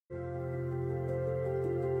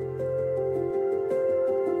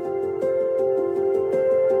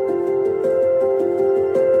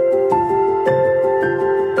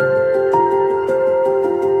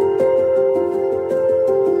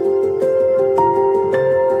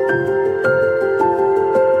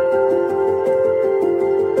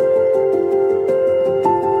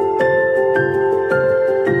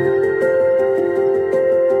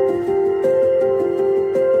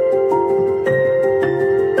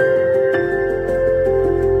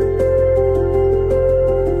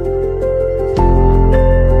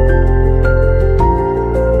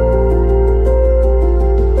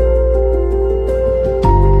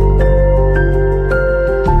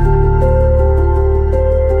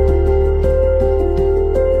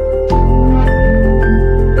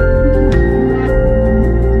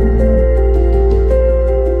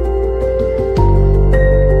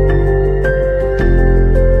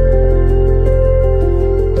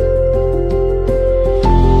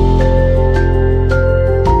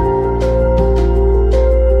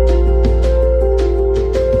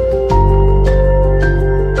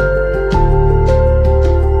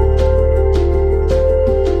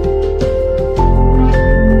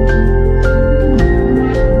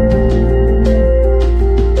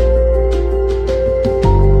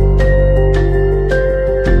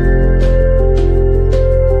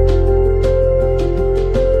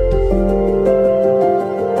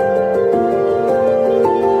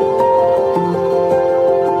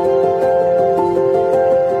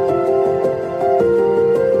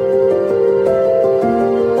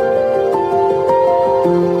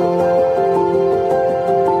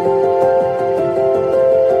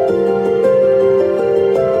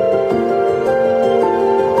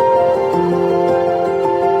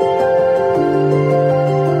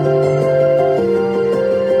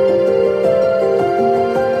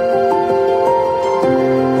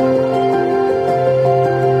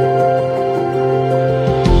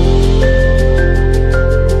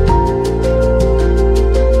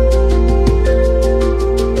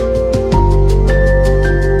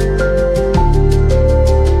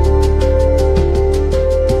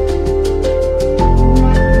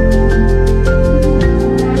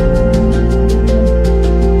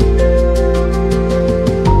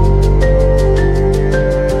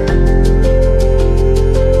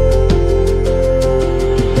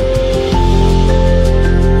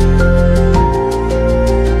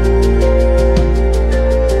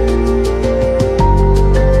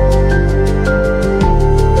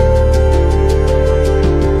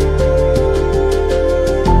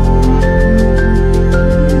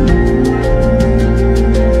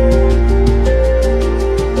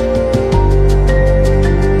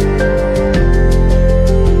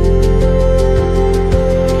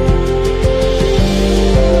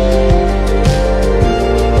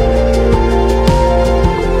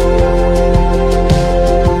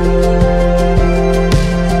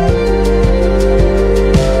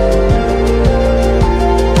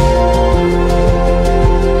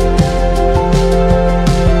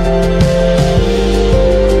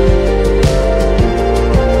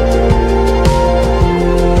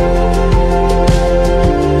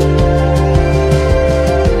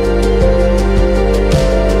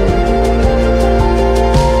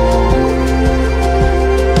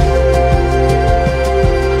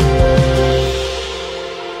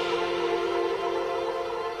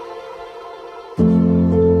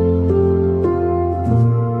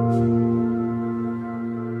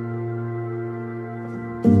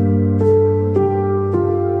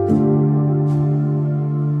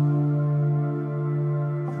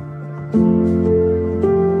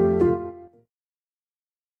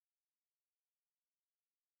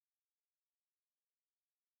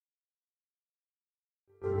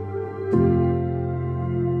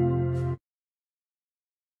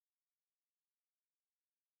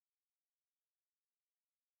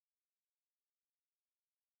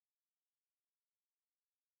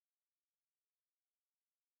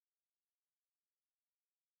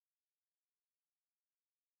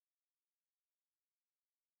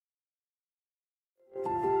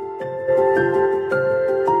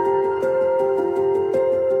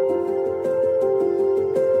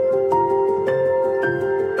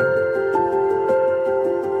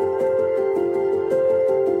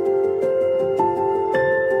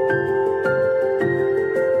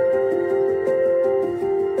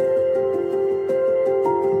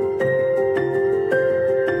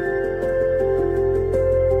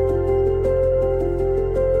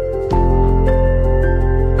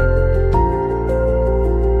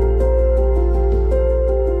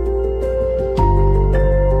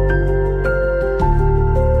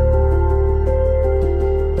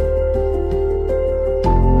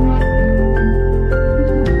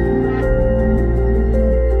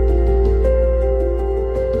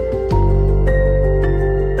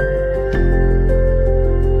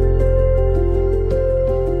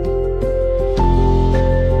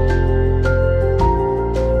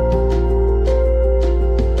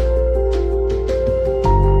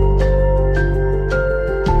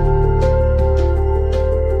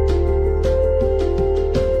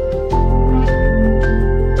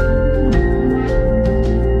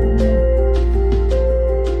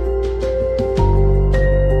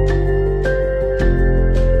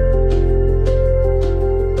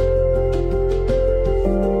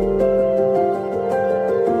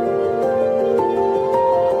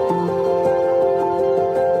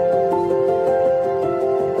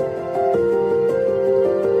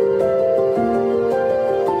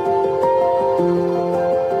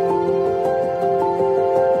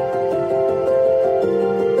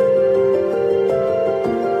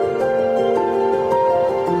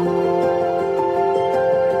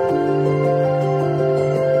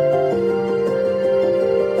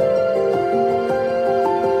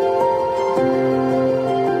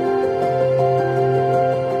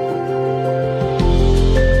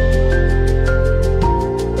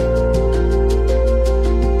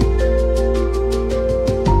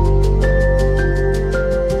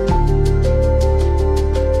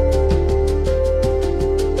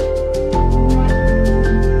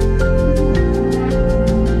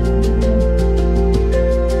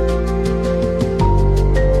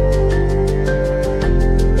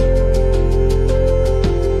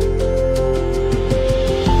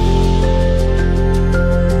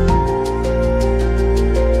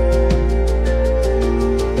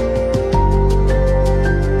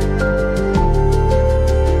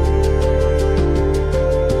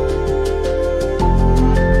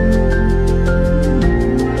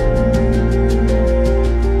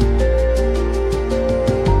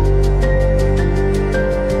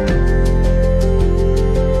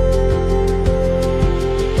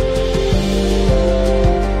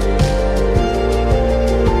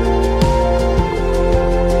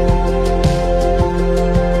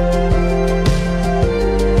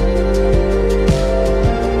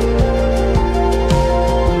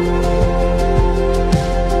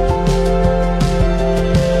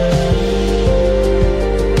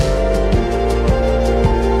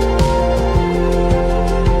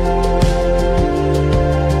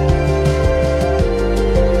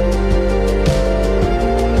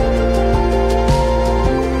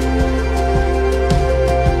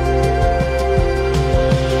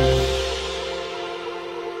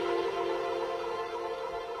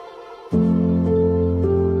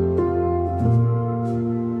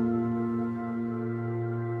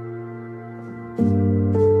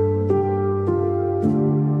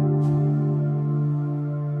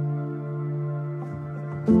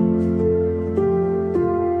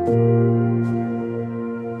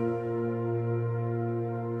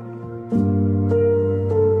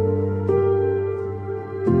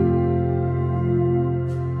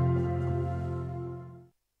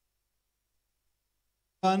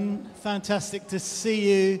Fantastic to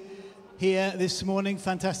see you here this morning.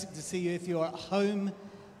 Fantastic to see you if you're at home.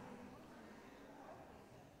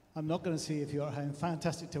 I'm not going to see you if you're at home.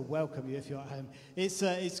 Fantastic to welcome you if you're at home.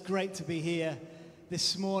 It's great to be here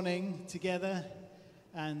this morning together,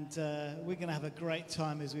 and we're going to have a great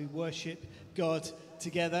time as we worship God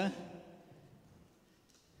together.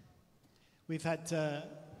 We've had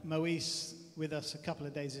Moise with us a couple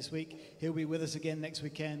of days this week. He'll be with us again next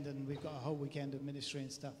weekend, and we've got a whole weekend of ministry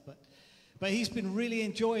and stuff. But he's been really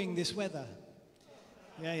enjoying this weather.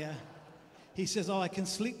 Yeah. He says, I can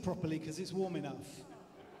sleep properly because it's warm enough.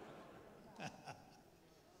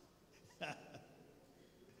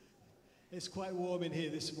 It's quite warm in here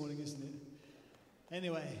this morning, isn't it?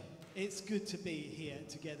 Anyway, it's good to be here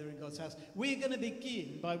together in God's house. We're going to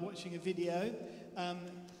begin by watching a video.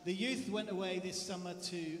 The youth went away this summer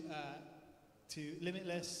to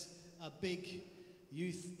Limitless, a big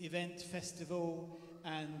youth event festival,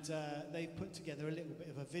 and they put together a little bit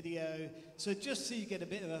of a video. So just so you get a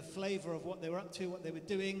bit of a flavour of what they were up to, what they were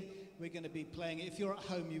doing, we're going to be playing it. If you're at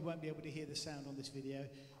home, you won't be able to hear the sound on this video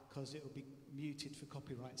because it will be muted for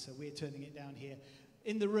copyright, so we're turning it down here.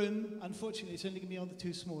 In the room, unfortunately, it's only going to be on the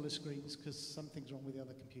two smaller screens because something's wrong with the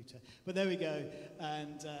other computer. But there we go,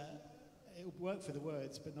 and it'll work for the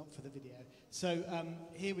words, but not for the video. So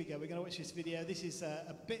here we go. We're going to watch this video. This is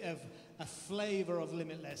a bit of a flavour of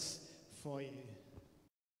Limitless for you.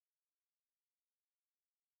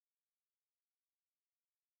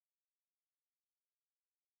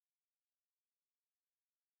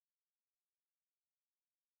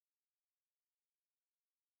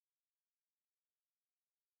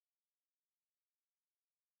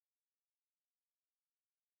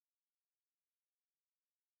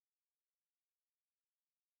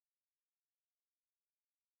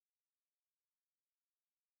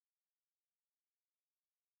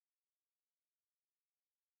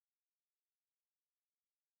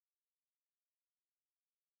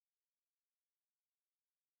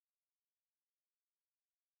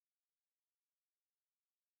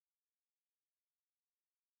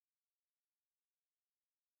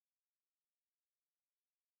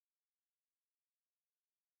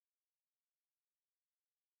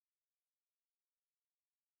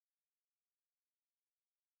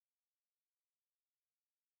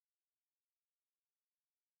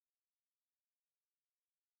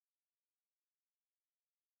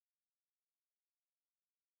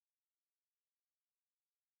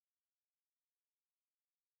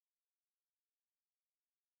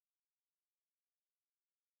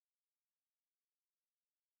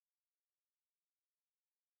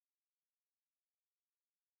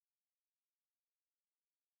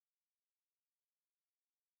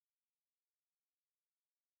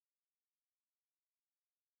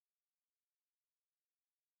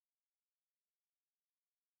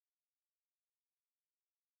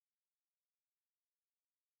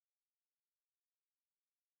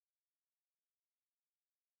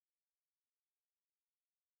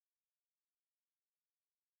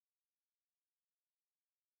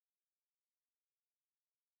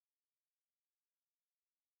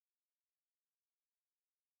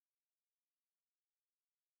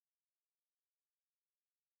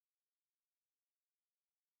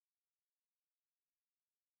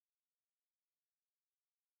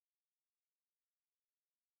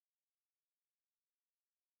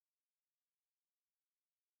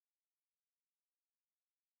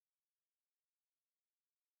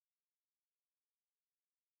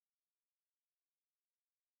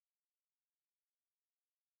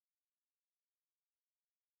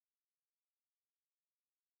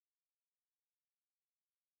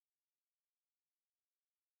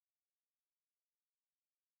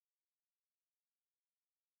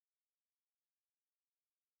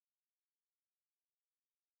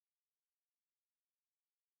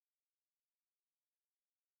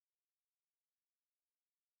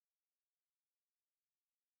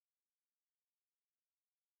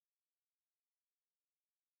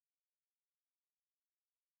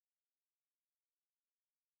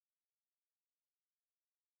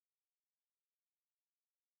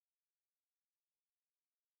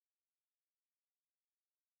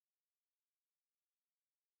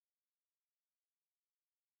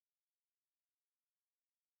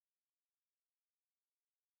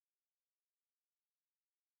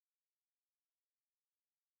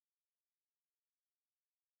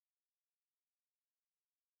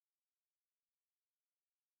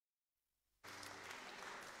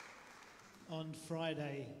 On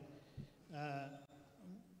Friday,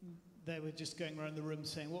 they were just going around the room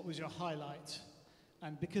saying, what was your highlight?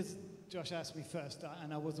 And because Josh asked me first,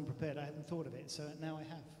 and I wasn't prepared, I hadn't thought of it, so now I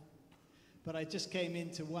have. But I just came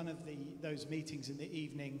into one of those meetings in the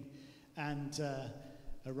evening and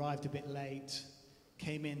arrived a bit late,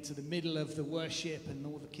 came into the middle of the worship and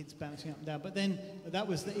all the kids bouncing up and down. But then that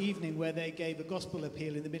was the evening where they gave a gospel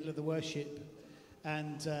appeal in the middle of the worship.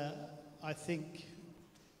 And I think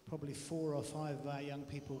probably 4 or 5 of our young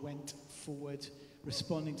people went forward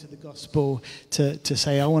responding to the gospel to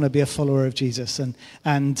say, I want to be a follower of Jesus. And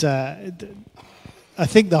I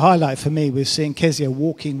think the highlight for me was seeing Kezia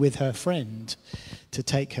walking with her friend to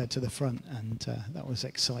take her to the front. And that was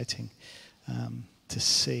exciting to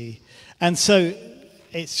see. And so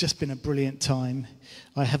it's just been a brilliant time.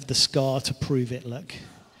 I have the scar to prove it, look.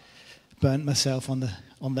 Burnt myself on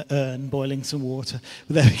the urn, boiling some water.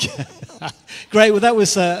 There we go. Great. Well, that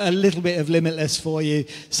was a little bit of Limitless for you.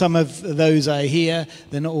 Some of those are here.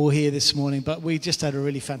 They're not all here this morning, but we just had a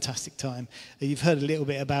really fantastic time. You've heard a little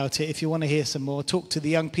bit about it. If you want to hear some more, talk to the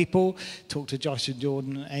young people, talk to Josh and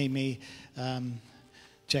Jordan and Amy.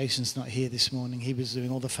 Jason's not here this morning. He was doing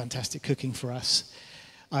all the fantastic cooking for us.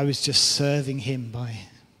 I was just serving him by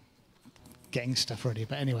getting stuff ready.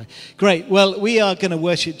 But anyway, great. Well, we are going to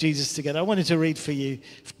worship Jesus together. I wanted to read to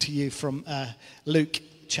you from Luke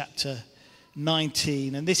chapter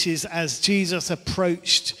 19. And this is as Jesus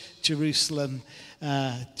approached Jerusalem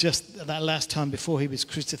just that last time before he was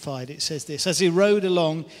crucified. It says this: as he rode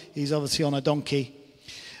along, he's obviously on a donkey,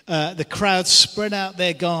 the crowd spread out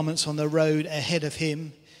their garments on the road ahead of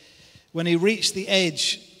him. When he reached the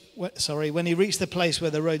place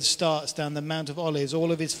where the road starts down the Mount of Olives,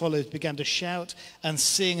 all of his followers began to shout and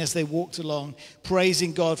sing as they walked along,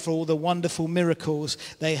 praising God for all the wonderful miracles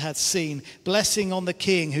they had seen. Blessing on the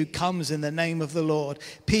King who comes in the name of the Lord.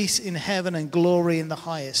 Peace in heaven and glory in the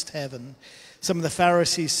highest heaven. Some of the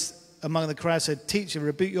Pharisees among the crowd said, "Teacher,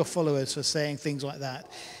 rebuke your followers for saying things like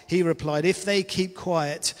that." He replied, "If they keep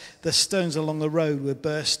quiet, the stones along the road will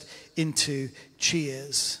burst into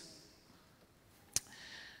cheers."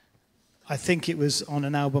 I think it was on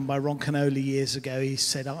an album by Ron Canoli years ago. He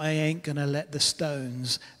said, "I ain't going to let the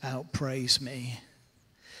stones outpraise me."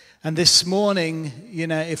 And this morning,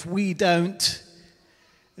 if we don't,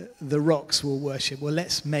 the rocks will worship. Well,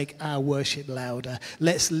 let's make our worship louder.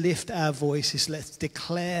 Let's lift our voices. Let's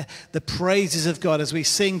declare the praises of God as we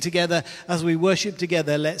sing together, as we worship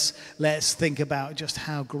together. Let's think about just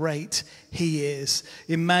how great he is.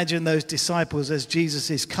 Imagine those disciples as Jesus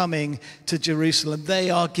is coming to Jerusalem. They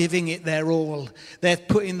are giving it their all. They're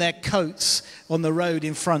putting their coats on the road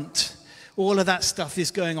in front. All of that stuff is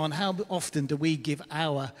going on. How often do we give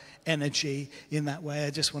our energy in that way? I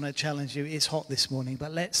just want to challenge you. It's hot this morning,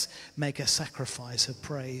 but let's make a sacrifice of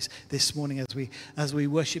praise this morning as we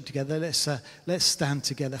worship together. Let's stand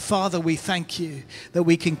together. Father, we thank you that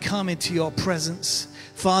we can come into your presence.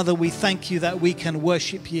 Father, we thank you that we can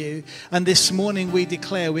worship you. And this morning we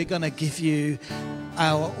declare we're going to give you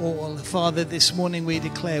our all. Father, this morning we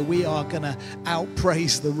declare we are going to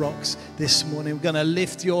outpraise the rocks this morning. We're going to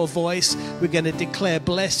lift your voice. We're going to declare,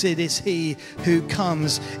 blessed is he who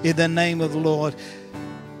comes in the name of the Lord.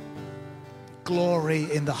 Glory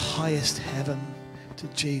in the highest heaven to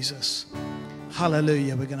Jesus.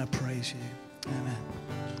 Hallelujah. We're going to praise you. Amen.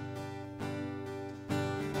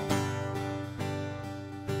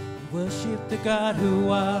 We worship the God who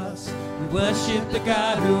was. We worship the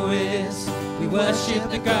God who is. We worship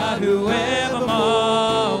the God who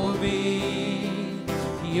evermore will be.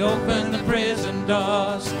 He opened the prison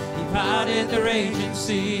doors. He parted the raging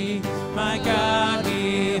sea. My God,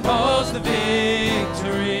 he holds the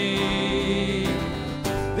victory.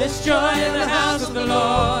 There's joy in the house of the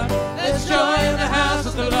Lord. There's joy in the house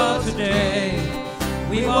of the Lord today.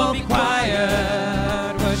 We won't be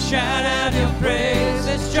quiet. We'll shout out your praise.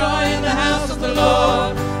 There's joy in the house of the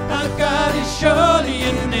Lord. Our God is surely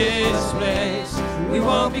in this place. We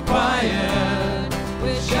won't be quiet.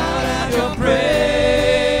 We'll shout out your praise.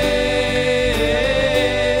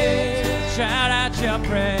 Shout out your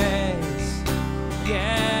praise.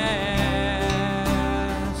 Yes.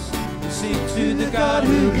 We sing to the God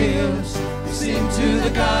who heals. We sing to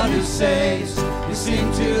the God who saves. We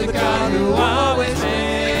sing to the God who always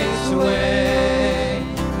makes a way.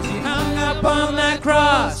 As he hung up on that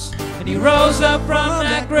cross and he rose up from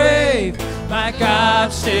that grave, my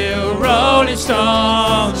God still rolling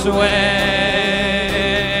stones away.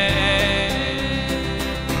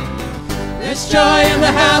 There's joy in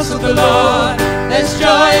the house of the Lord. There's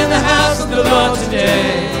joy in the house of the Lord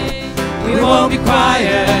today. We won't be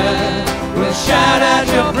quiet. We'll shout out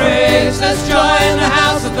your praise. There's joy in the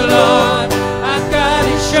house of the Lord. Our God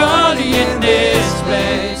is surely in this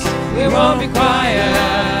place. We won't be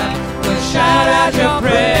quiet. We'll shout out your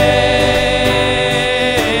praise.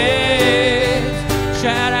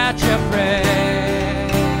 Shout out your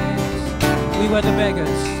praise. We were the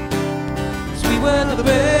beggars. We were the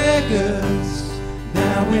beggars.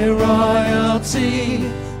 Now we're royalty.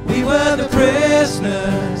 We were the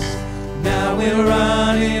prisoners. Now we're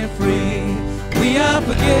running free. We are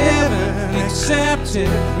forgiven, accepted,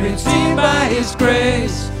 redeemed by his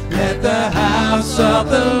grace. Let the house of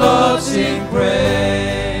the Lord sing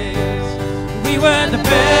praise. We were the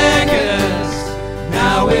beggars,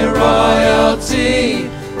 now we're royalty.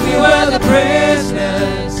 We were the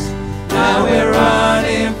prisoners, now we're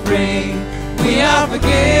running free. We are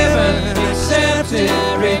forgiven, accepted,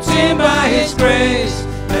 redeemed by his grace.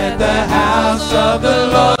 Let the house of the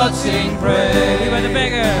Lord sing praise. We were the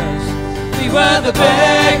beggars. We were the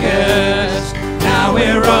beggars. Now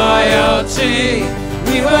we're royalty.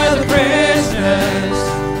 We were the prisoners.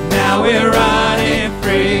 Now we're running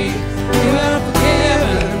free. We were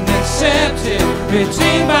forgiven, accepted,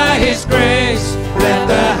 redeemed by his grace. Let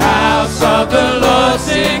the house of the Lord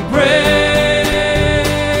sing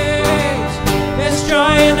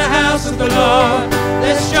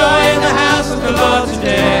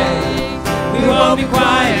won't be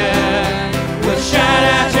quiet. We'll shout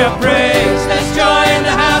out your praise. Let's join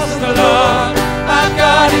the house of the Lord. Our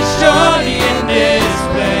God is surely in this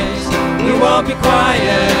place. We won't be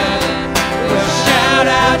quiet. We'll shout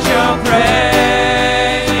out your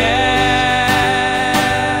praise. Yes,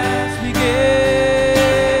 we give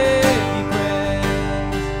you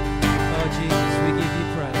praise. Oh Jesus, we give you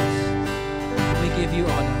praise. We give you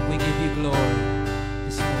honor. We give you glory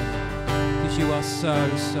this morning. Because you are so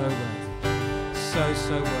worthy.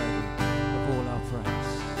 So worthy of all our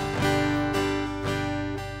praise.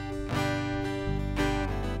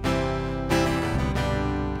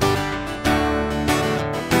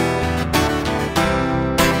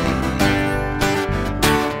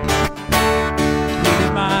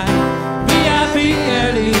 Reading my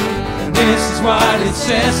V-I-B-L-E, and this is what it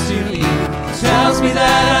says to me. It tells me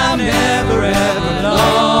that I'm never ever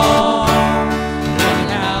alone.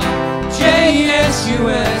 Anyhow,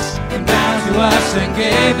 J-E-S-U-S to us and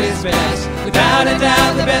gave his best, without a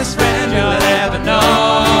doubt the best friend you'll ever know.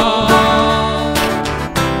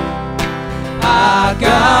 Our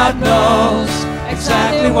God knows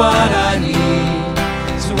exactly what I need,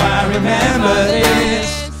 so I remember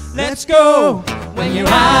this. Let's go. When you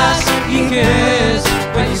ask, he cares.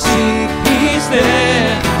 When you seek, he's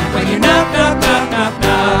there. When you knock, knock, knock, knock,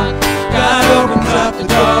 knock, God opens up the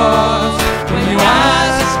doors. When you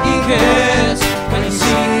ask, he cares. When you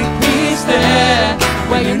seek, there.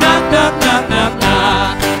 When you knock, knock, knock, knock,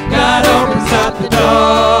 knock, God opens up the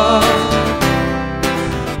door.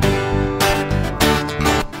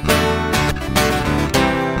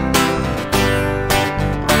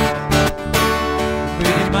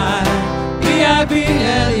 Reading my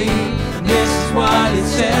B-I-B-L-E, and this is what it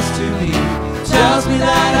says to me. It tells me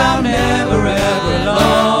that I'm never ever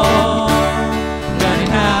alone.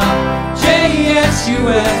 Learning how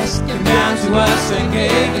J-E-S-U-S came down to us and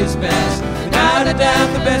gave his best. Without a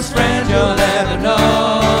doubt the best friend you'll ever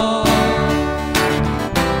know.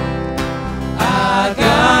 Our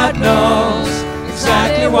God knows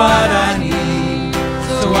exactly what I need,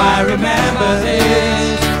 so I remember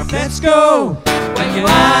this. Let's go. When you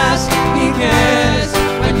ask, he cares.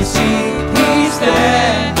 When you seek, he's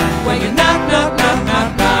there. When you knock, knock, knock,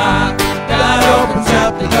 knock, knock, God opens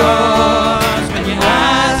up the doors. When you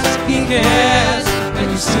ask, he cares. When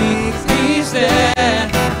you seek, he's there.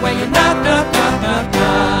 When you knock, knock, knock, knock,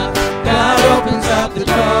 knock, God opens up the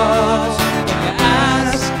doors. When you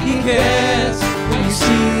ask, he cares. When you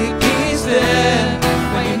seek, he's there.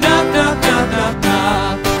 When you knock, knock, knock, knock,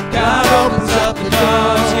 knock, God opens up the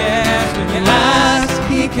doors. Yes, when you ask,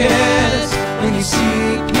 he cares. When you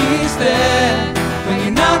seek, he's there. When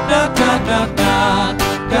you knock, knock, knock, knock, knock,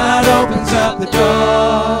 God opens up the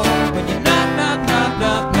doors. When you knock, knock, knock,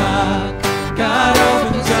 knock, knock, God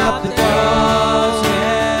opens up the doors.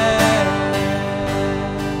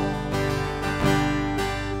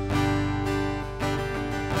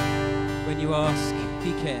 When you ask,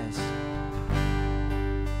 he cares.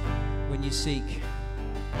 When you seek,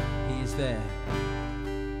 he is there.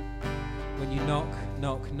 When you knock,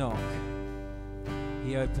 knock, knock,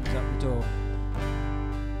 he opens up the door.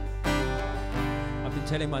 I've been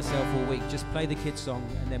telling myself all week, just play the kids' song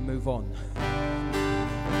and then move on.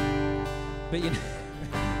 But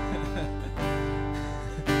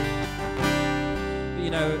you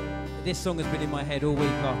know, this song has been in my head all week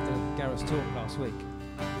after Gareth's talk last week.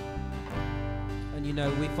 And you know,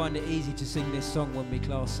 we find it easy to sing this song when we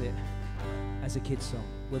class it as a kid's song.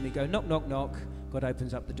 When we go knock, knock, knock, God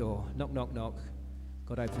opens up the door. Knock, knock, knock,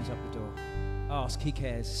 God opens up the door. Ask, he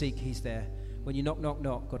cares. Seek, he's there. When you knock, knock,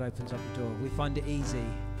 knock, God opens up the door. We find it easy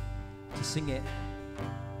to sing it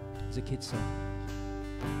as a kid's song.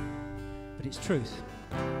 But it's truth.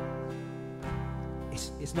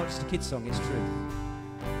 It's not just a kid's song, it's truth.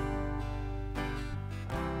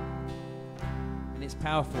 And it's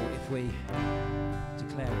powerful if we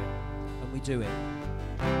declare it and we do it.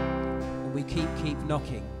 And we keep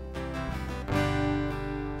knocking.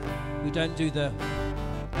 We don't do the...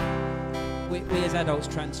 We as adults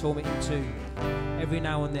transform it into every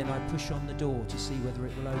now and then I push on the door to see whether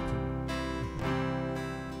it will open.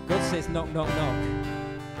 God says knock, knock, knock.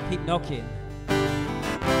 Keep knocking.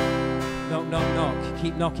 Knock, knock, knock.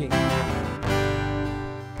 Keep knocking.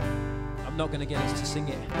 I'm not going to get us to sing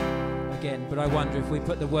it again, but I wonder if we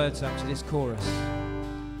put the words up to this chorus.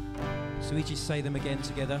 So we just say them again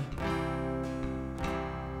together.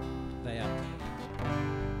 They up.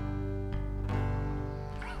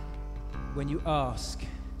 When you ask,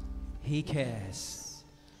 he cares.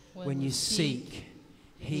 When you seek,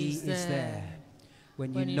 he is there.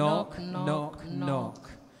 When you knock, knock, knock,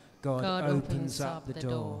 God opens up the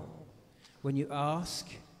door. When you ask,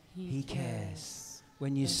 He cares.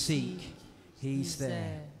 When you seek, He's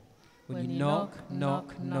there. When you knock,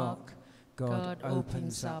 knock, knock, God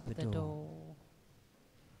opens up the door.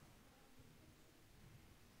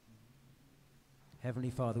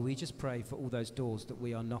 Heavenly Father, we just pray for all those doors that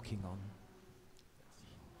we are knocking on.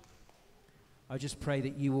 I just pray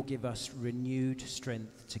that you will give us renewed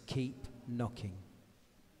strength to keep knocking.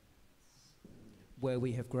 Where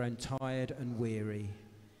we have grown tired and weary,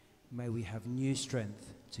 may we have new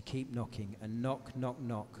strength to keep knocking and knock, knock,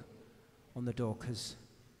 knock on the door, because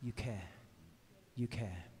you care. You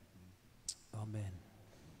care. Amen.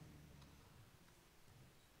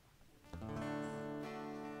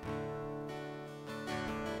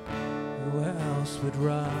 Who else would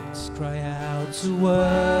rocks cry out to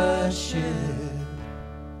worship?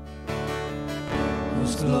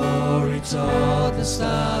 Whose glory taught the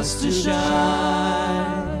stars to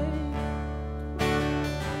shine?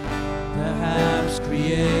 Perhaps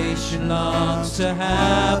creation longs to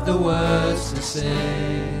have the words to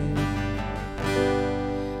say,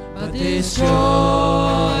 but this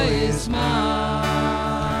joy is mine.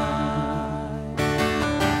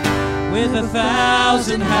 With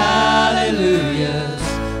 1,000 hallelujahs,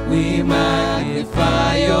 we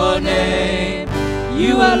magnify your name.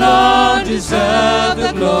 You alone deserve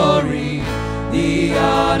the glory, the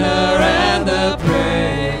honor and the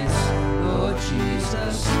praise. Lord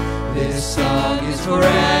Jesus, this song is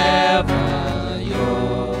forever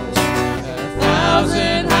yours.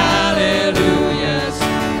 1,000 hallelujahs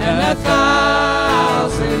and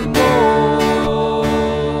 1,000 more.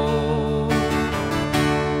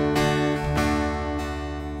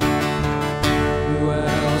 Who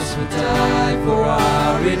else would die for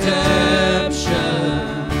our redemption?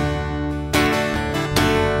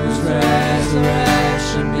 Whose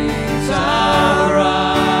resurrection means our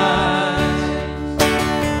rise?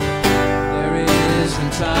 There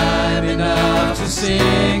isn't time enough to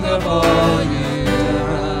sing of all you've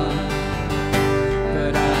done,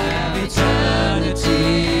 but I have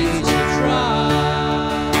eternity to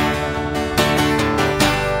try.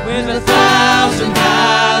 With 1,000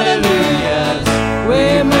 hallelujahs,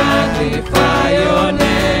 we magnify your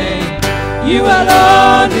name. You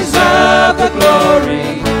alone deserve the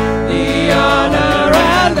glory, the honor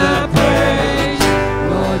and the praise.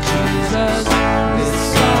 Lord Jesus, this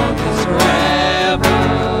song is forever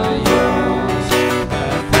yours.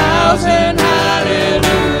 1,000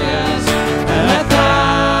 hallelujahs and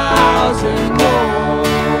 1,000 more.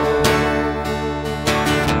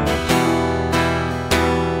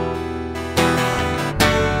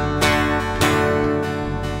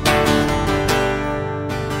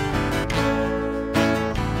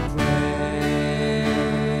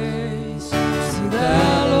 Praise to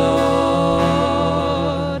the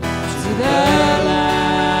Lord, to the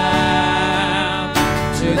Lamb,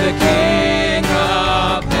 to the King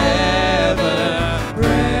of heaven.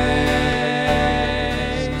 Praise,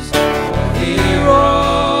 for he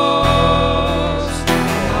rose,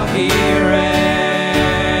 for he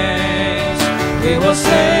reigns. We will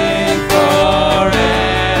sing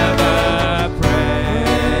forever.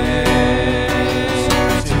 Praise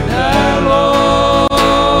to the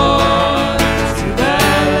Lord, to the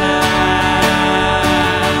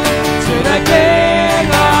Lamb, to the King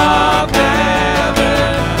of heaven.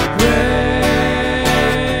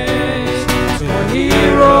 Praise, for he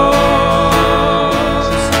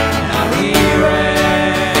rose, now he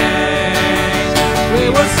reigns. We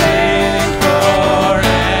will sing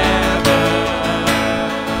forever.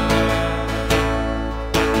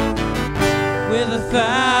 With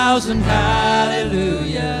 1,000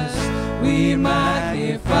 hallelujahs, we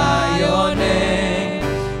magnify your name.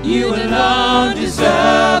 You alone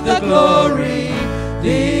deserve the glory,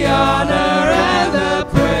 the honor and the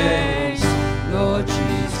praise. Lord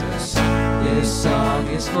Jesus, this song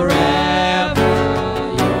is forever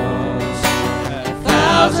yours.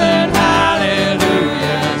 1,000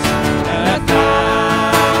 hallelujahs and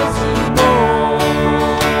 1,000 more.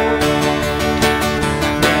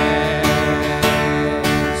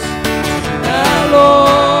 Praise to the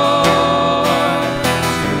Lord,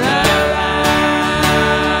 to the Lamb,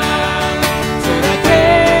 to the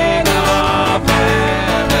King of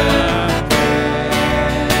heaven.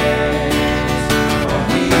 Praise, for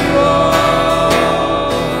he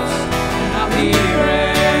rose, now he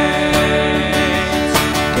reigns.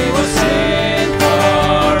 We will sing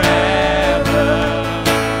forever.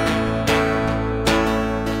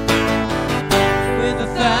 With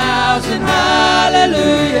 1,000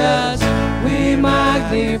 hallelujahs, we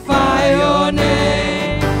magnify your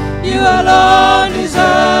name. You alone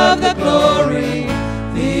deserve the glory,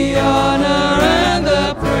 the honor and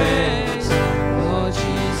the praise. Lord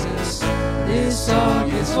Jesus,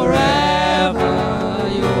 is forever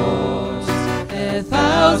yours.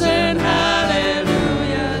 1,000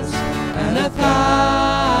 hallelujahs and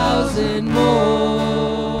 1,000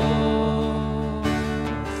 more.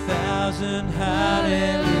 1,000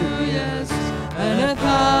 hallelujahs and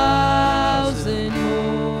 1,000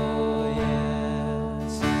 more.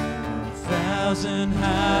 Yes. 1,000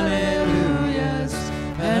 hallelujahs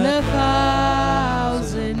and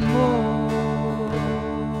 1,000 more.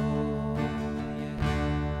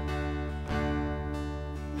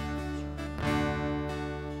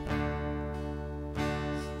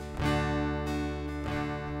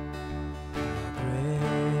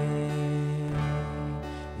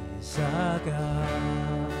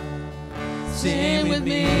 Sing with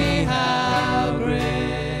me, how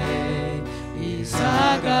great is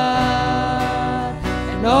our God,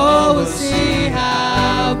 and all will see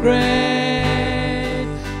how great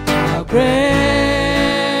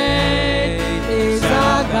is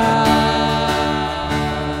our God.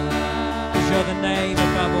 'Cause you're the name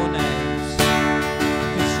above all names.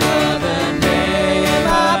 'Cause you're the name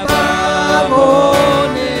above all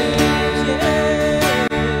names. Yes,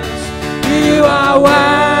 you are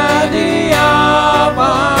worthy of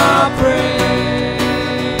our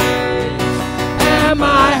praise, and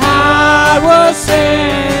my heart will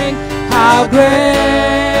sing how great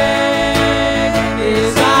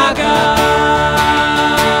is our God.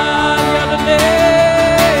 You're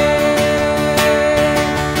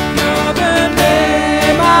the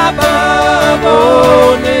name above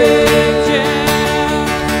all names. Yeah.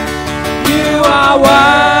 You are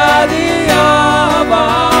worthy of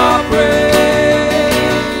our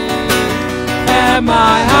praise, and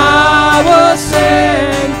my heart will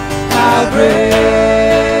sing how great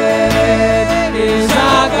is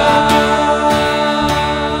our God.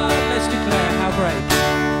 Let's declare how great.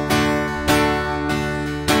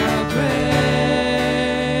 How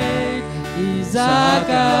great is our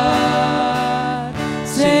God.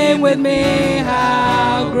 Sing with me,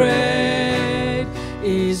 how great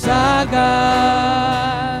is our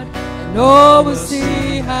God, and all will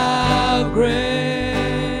see how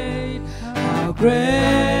great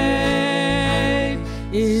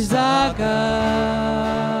is our God.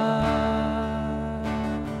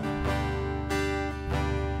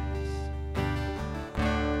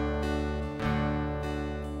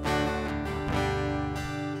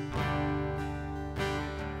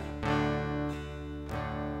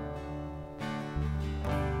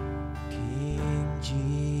 King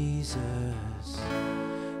Jesus,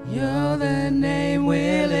 you're the name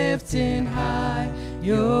we're lifting high,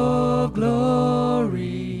 your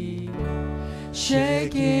glory,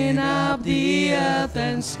 shaking up the earth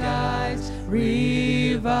and skies,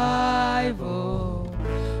 revival.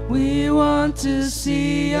 We want to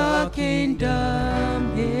see your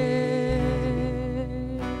kingdom here.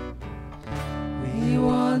 We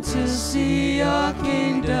want to see your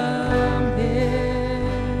kingdom here.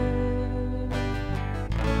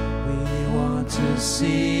 We want to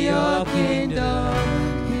see your kingdom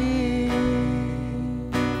here.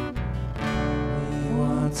 We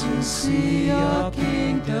want to see your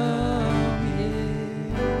kingdom here.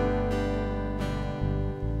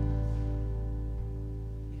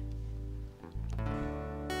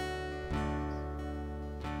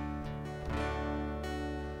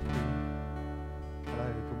 Hello,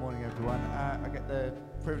 good morning everyone. I get the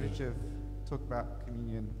privilege of talking about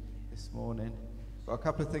communion this morning. Got a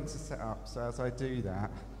couple of things to set up, so as I do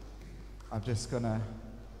that, I'm just gonna,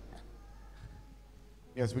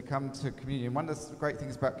 as we come to communion, one of the great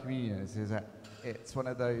things about communion is that it's one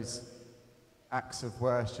of those acts of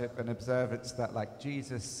worship and observance that like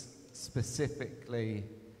Jesus specifically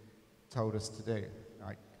told us to do.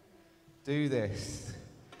 Like, do this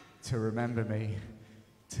to remember me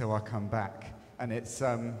till I come back. And it's,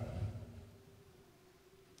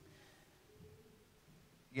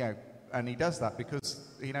 and he does that because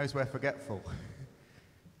he knows we're forgetful.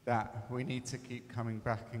 That we need to keep coming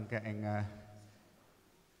back and getting that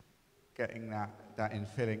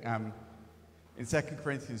infilling. In 2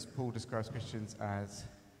 Corinthians, Paul describes Christians as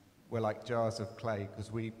we're like jars of clay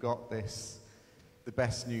because we've got this, the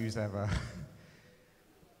best news ever,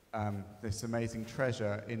 this amazing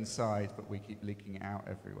treasure inside, but we keep leaking it out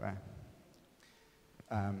everywhere.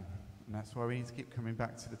 And that's why we need to keep coming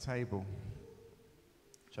back to the table.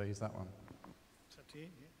 Shall I use that one? It's up to you.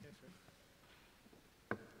 Yeah, go for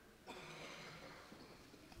it.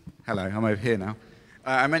 Hello, I'm over here now.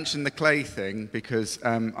 I mentioned the clay thing because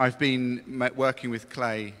I've been working with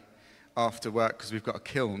clay after work because we've got a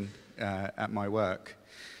kiln at my work.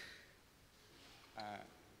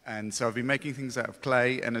 And so I've been making things out of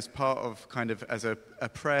clay, and as part of kind of as a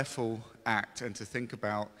prayerful act and to think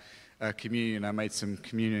about communion, I made some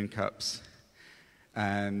communion cups.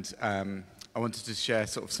 And I wanted to share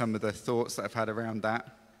sort of some of the thoughts that I've had around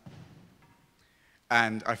that.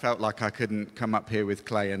 And I felt like I couldn't come up here with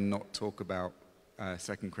clay and not talk about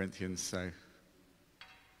 2 Corinthians, so I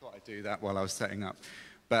thought I'd do that while I was setting up.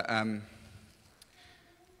 But and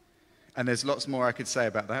there's lots more I could say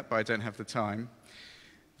about that, but I don't have the time.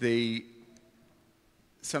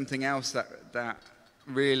 Something else that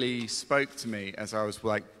really spoke to me as I was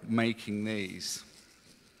like making these,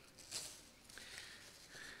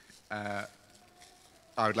 I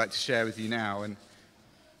would like to share with you now, and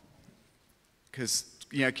because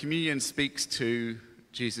communion speaks to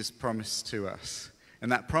Jesus' promise to us,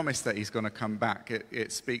 and that promise that he's going to come back,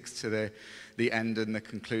 it speaks to the end and the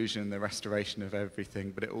conclusion, the restoration of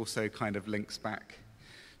everything, but it also kind of links back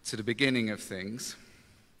to the beginning of things.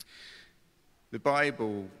 The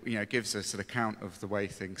Bible, gives us an account of the way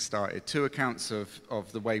things started. 2 accounts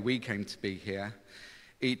of the way we came to be here.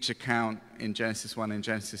 Each account in Genesis 1 and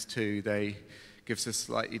Genesis 2, they gives us a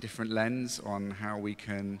slightly different lens on how we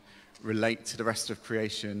can relate to the rest of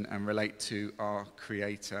creation and relate to our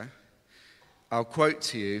Creator. I'll quote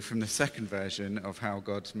to you from the second version of how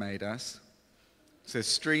God made us. It says,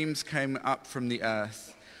 "Streams came up from the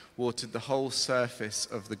earth, watered the whole surface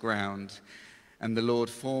of the ground. And the Lord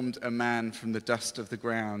formed a man from the dust of the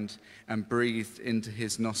ground and breathed into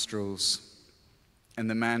his nostrils. And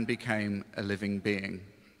the man became a living being."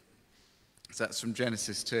 So that's from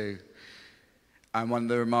Genesis 2. And one of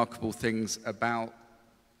the remarkable things about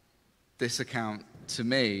this account to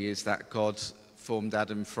me is that God formed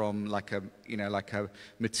Adam from like a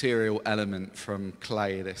material element, from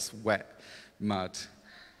clay, this wet mud.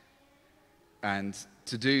 And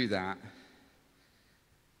to do that,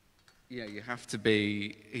 you have to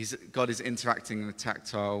be, God is interacting in a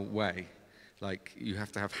tactile way. Like, you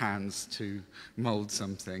have to have hands to mold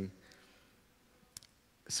something.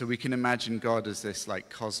 So we can imagine God as this like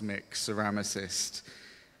cosmic ceramicist,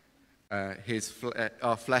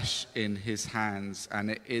 our flesh in his hands,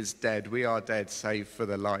 and it is dead. We are dead save for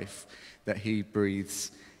the life that he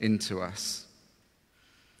breathes into us.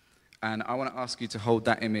 And I want to ask you to hold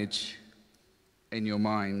that image in your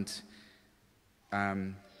mind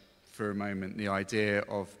for a moment, the idea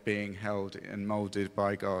of being held and molded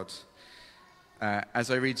by God. As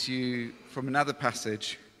I read to you from another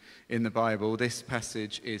passage in the Bible, this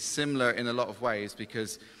passage is similar in a lot of ways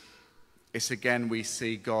because it's again we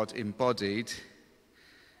see God embodied,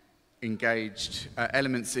 engaged,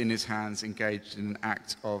 elements in his hands, engaged in an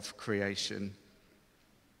act of creation.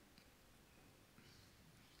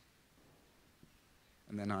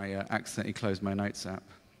 And then I accidentally closed my notes app.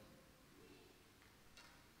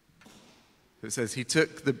 It says, "He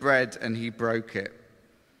took the bread and he broke it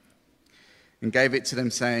and gave it to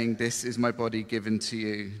them, saying, 'This is my body given to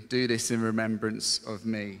you. Do this in remembrance of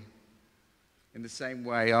me.' In the same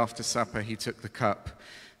way, after supper, he took the cup,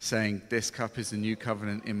 saying, 'This cup is the new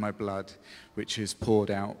covenant in my blood, which is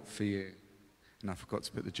poured out for you.'" And I forgot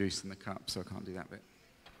to put the juice in the cup, so I can't do that bit.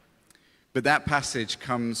 But that passage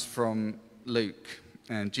comes from Luke,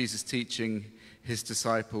 and Jesus teaching his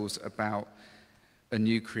disciples about a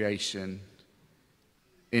new creation.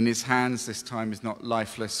 In his hands this time is not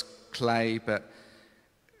lifeless clay, but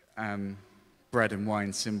bread and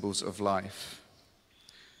wine, symbols of life.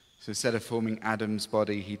 So instead of forming Adam's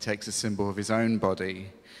body, he takes a symbol of his own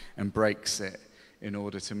body and breaks it in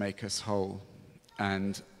order to make us whole.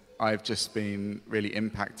 And I've just been really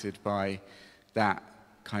impacted by that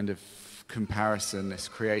kind of comparison, this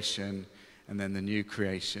creation and then the new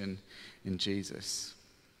creation in Jesus.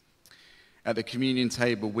 At the communion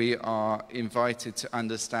table, we are invited to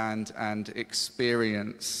understand and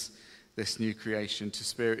experience this new creation, to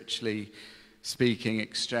spiritually speaking,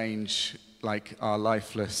 exchange like our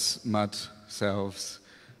lifeless mud selves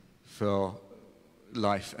for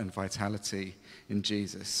life and vitality in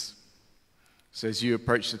Jesus. So as you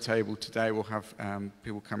approach the table today, we'll have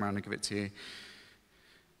people come around and give it to you.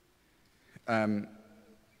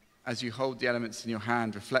 As you hold the elements in your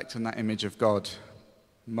hand, reflect on that image of God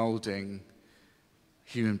molding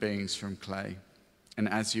human beings from clay. And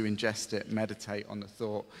as you ingest it, meditate on the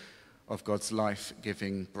thought of God's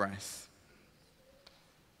life-giving breath.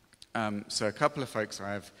 So a couple of folks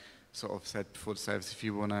I have sort of said before the service, if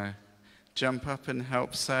you want to jump up and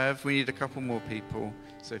help serve, we need a couple more people.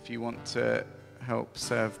 So if you want to help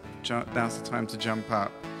serve, now's the time to jump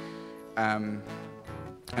up. And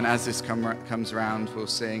as this comes around, we'll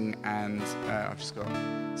sing, and I've just got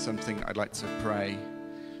something I'd like to pray.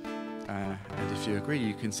 And if you agree,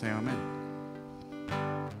 you can say amen.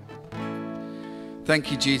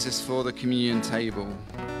 Thank you, Jesus, for the communion table.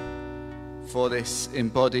 for this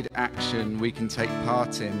embodied action we can take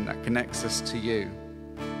part in that connects us to you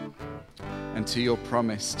and to your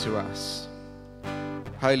promise to us.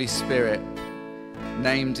 Holy Spirit,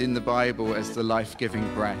 named in the Bible as the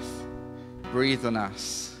life-giving breath, breathe on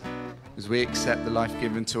us as we accept the life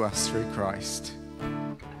given to us through Christ.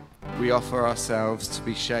 We offer ourselves to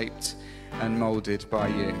be shaped and moulded by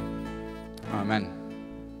you. Amen.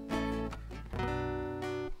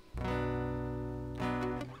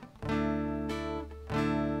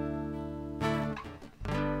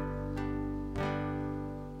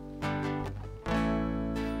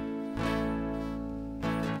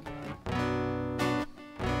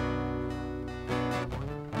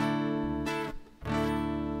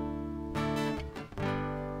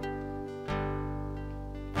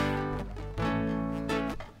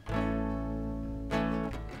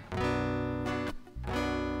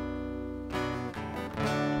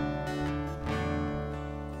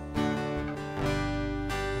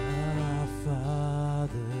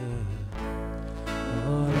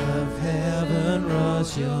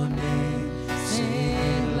 Your name,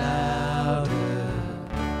 sing louder.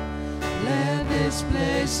 Let this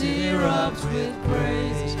place erupt with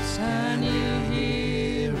praise. Can you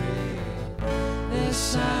hear it? The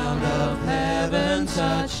sound of heaven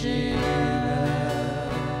touching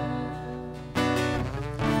earth.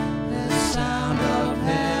 The sound of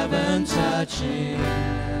heaven touching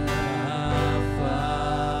our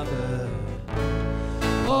Father.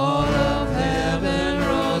 All of heaven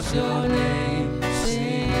rolls your name.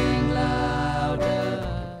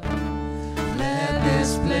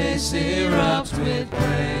 Place erupt with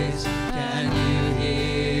praise. Can you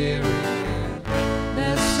hear it?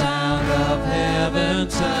 The sound of heaven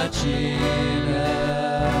touching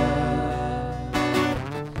earth.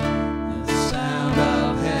 The sound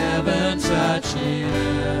of heaven touching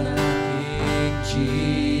earth. King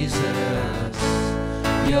Jesus,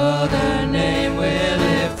 you're the name we're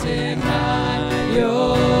lifting high.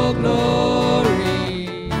 Your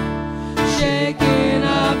glory shaking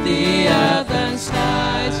up the earth and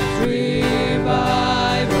skies.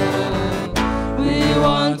 Revival, we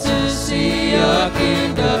want to see your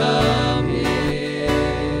kingdom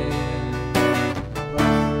here.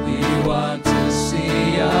 We want to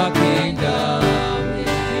see your kingdom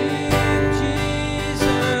here. Jesus,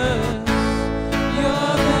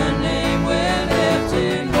 you're the name we're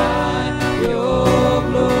lifting high. Your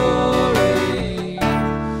glory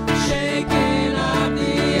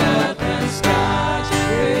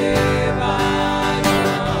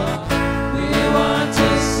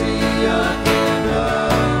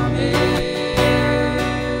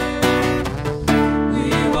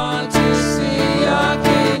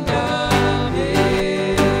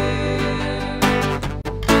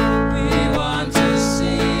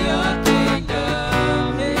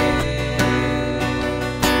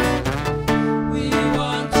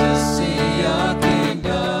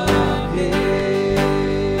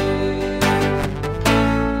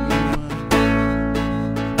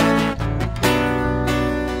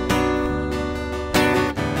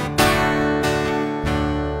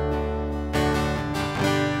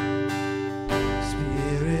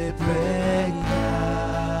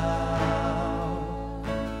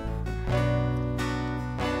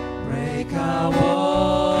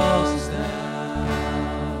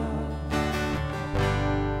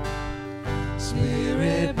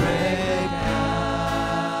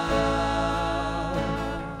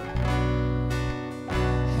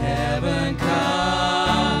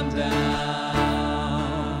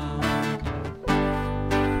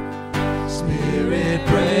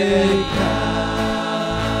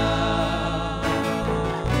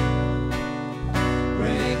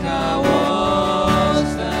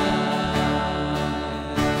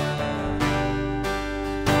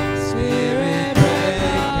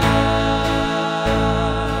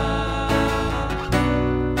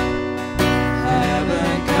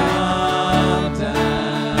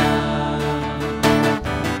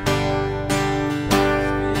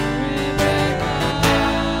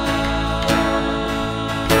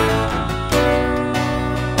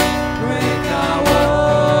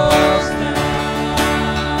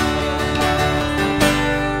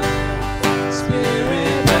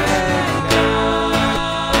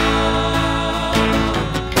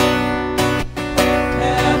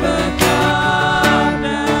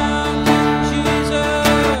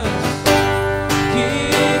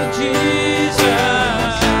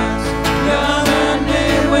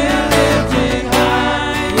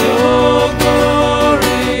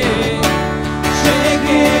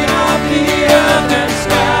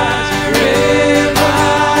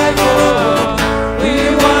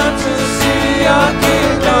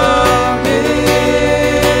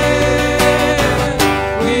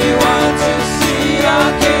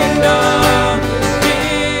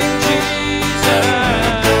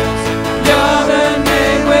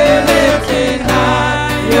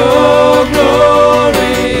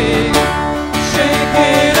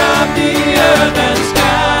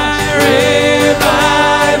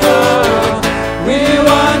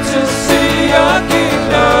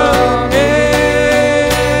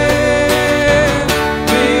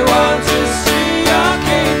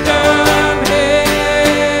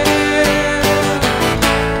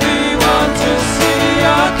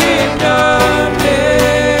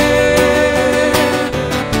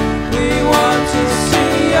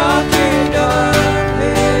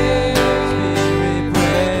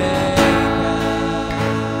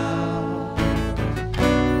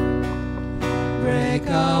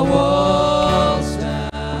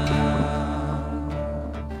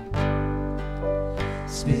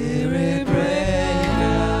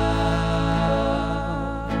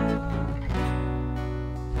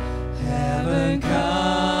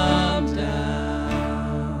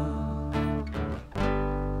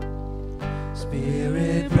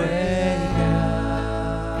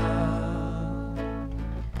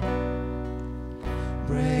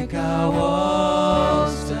break our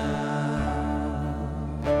walls down.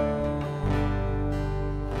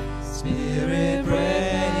 Spirit,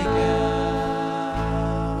 break out.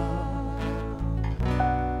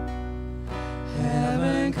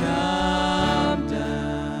 Heaven, come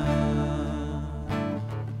down.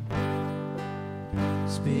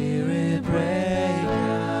 Spirit, break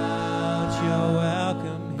out. You're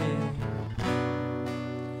welcome here.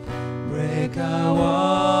 Break our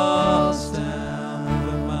walls down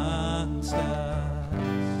amongst us.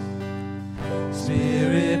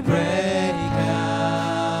 Spirit, break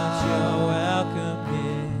out. You're welcome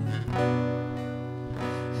here.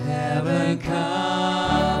 Heaven,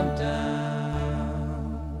 come down.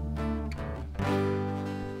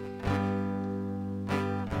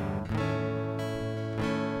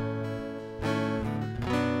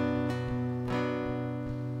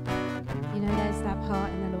 You know, there's that part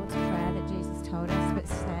in the Lord's Prayer that Jesus told us that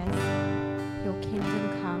says, your kingdom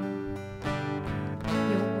come,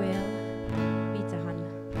 your will be done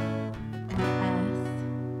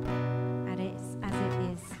on earth as it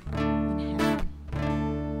is in heaven.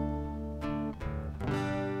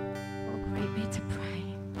 What a great bit to pray.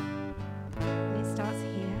 And it starts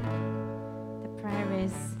here. The prayer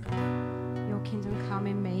is, your kingdom come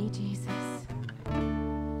in me, Jesus.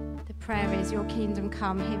 The prayer is, your kingdom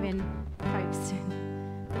come here in Folkestone.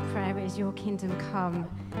 The prayer is, your kingdom come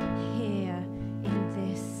here in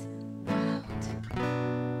this world.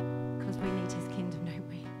 Because we need his kingdom, don't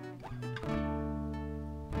we?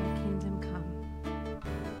 Your kingdom come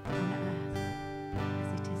on earth as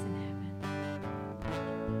it is in heaven.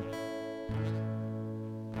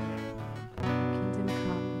 Kingdom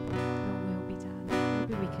come, your will be done.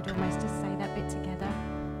 Maybe we could almost just say that bit together.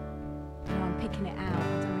 You know, I'm picking it out. I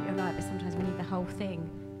don't know what you're like, but sometimes we need the whole thing.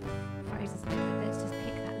 Phrases, but let's just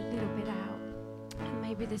pick that little bit out. And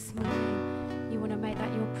maybe this morning you want to make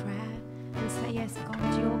that your prayer and say, yes,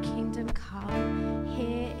 God, your kingdom come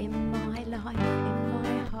here in my life, in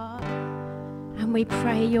my heart. And we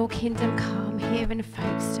pray your kingdom come here in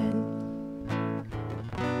Folkestone.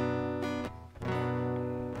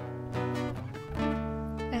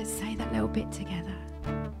 Let's say that little bit together.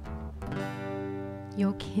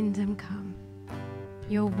 Your kingdom come,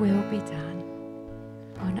 your will be done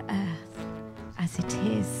on earth as it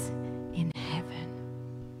is in heaven.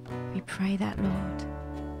 We pray that, Lord,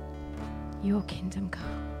 your kingdom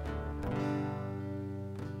come.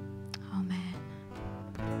 Amen.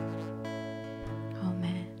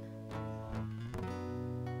 Amen.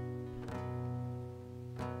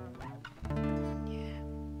 Yeah.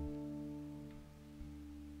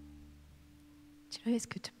 Do you know it's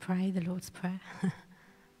good to pray the Lord's Prayer?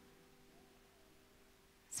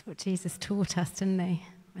 That's what Jesus taught us, didn't he?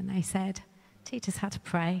 When they said, teach us how to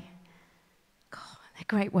pray. God, they're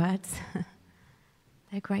great words.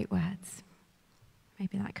 They're great words.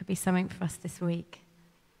 Maybe that could be something for us this week.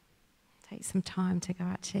 Take some time to go,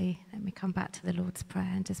 actually, let me come back to the Lord's Prayer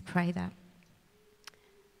and just pray that.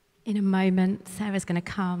 In a moment, Sarah's going to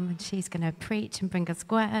come and she's going to preach and bring us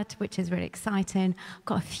word, which is really exciting. I've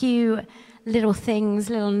got a few little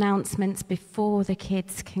things, little announcements before the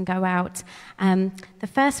kids can go out. The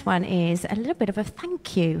first one is a little bit of a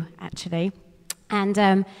thank you, actually.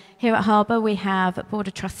 And here at Harbour, we have a board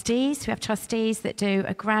of trustees. We have trustees that do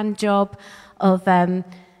a grand job of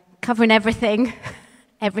covering everything,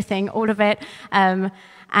 all of it.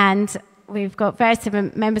 And we've got various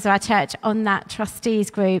different members of our church on that trustees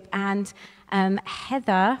group, and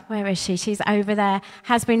Heather, where is she? She's over there,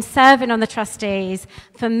 has been serving on the trustees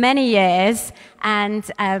for many years and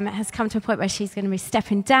has come to a point where she's going to be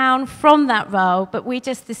stepping down from that role. But we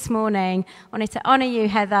just this morning wanted to honour you,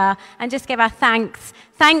 Heather, and just give our thanks.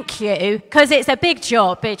 Thank you, because it's a big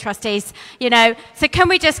job, being trustees, you know. So can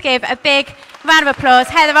we just give a big round of applause?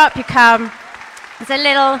 Heather, up you come. There's a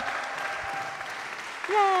little...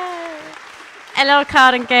 Yay! A little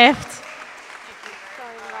card and gift.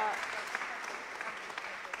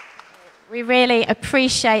 We really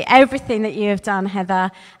appreciate everything that you have done,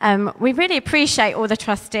 Heather. We really appreciate all the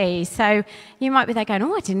trustees. So you might be there going,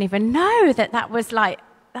 oh, I didn't even know that was like,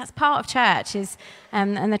 that's part of church.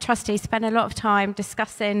 And the trustees spend a lot of time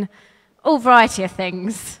discussing all variety of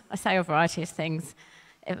things. I say all variety of things.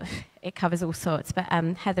 It covers all sorts. But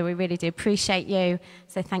Heather, we really do appreciate you.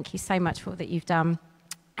 So thank you so much for all that you've done.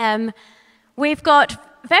 We've got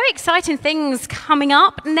very exciting things coming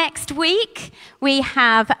up next week. We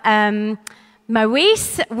have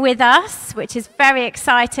Moise with us, which is very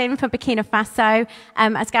exciting, from Burkina Faso.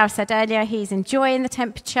 As Gareth said earlier, he's enjoying the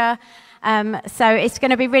temperature. So it's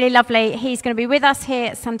going to be really lovely. He's going to be with us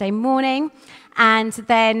here Sunday morning. And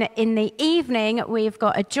then in the evening, we've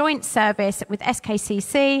got a joint service with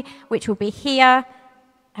SKCC, which will be here.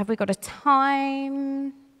 Have we got a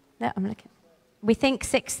time? No, I'm looking. We think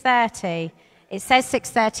 6:30. It says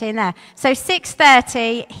 6:30 in there. So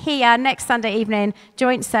 6:30 here next Sunday evening,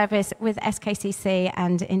 joint service with SKCC,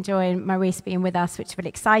 and enjoying Maurice being with us, which is really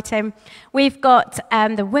exciting. We've got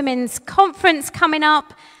the women's conference coming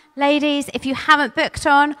up. Ladies, if you haven't booked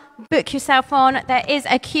on, book yourself on. There is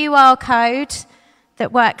a QR code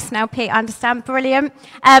that works now, Pete, I understand. Brilliant.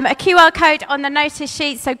 A QR code on the notice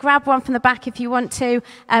sheet, so grab one from the back if you want to.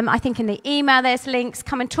 I think in the email there's links.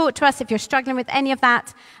 Come and talk to us if you're struggling with any of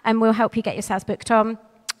that, and we'll help you get yourselves booked on.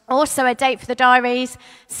 Also, a date for the diaries,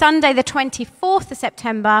 Sunday the 24th of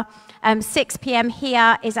September, 6 p.m.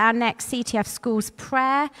 here is our next CTF Schools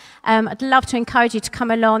prayer. I'd love to encourage you to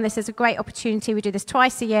come along. This is a great opportunity. We do this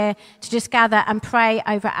twice a year to just gather and pray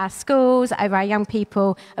over our schools, over our young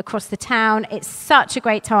people across the town. It's such a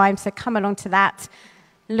great time, so come along to that.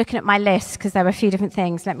 Looking at my list, because there were a few different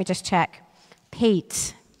things. Let me just check.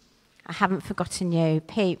 Pete, I haven't forgotten you.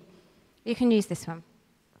 Pete, you can use this one.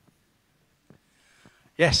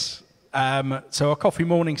 Yes, so our coffee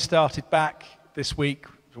morning started back this week.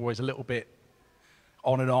 It was always a little bit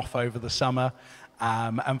on and off over the summer.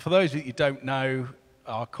 And for those of you who don't know,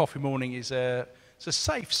 our coffee morning is it's a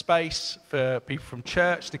safe space for people from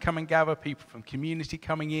church to come and gather, people from community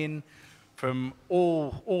coming in, from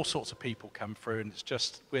all sorts of people come through. And it's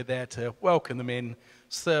just, we're there to welcome them in,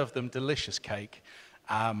 serve them delicious cake.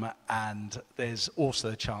 And there's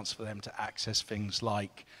also a chance for them to access things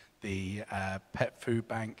like the pet food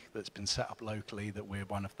bank that's been set up locally, that we're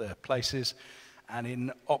one of the places. And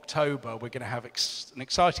in October, we're going to have an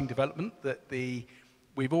exciting development that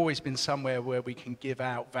we've always been somewhere where we can give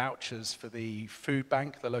out vouchers for the food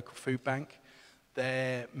bank, the local food bank.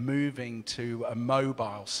 They're moving to a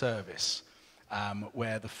mobile service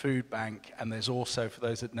where the food bank, and there's also, for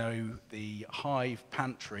those that know, the Hive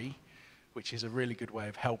Pantry, which is a really good way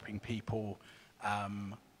of helping people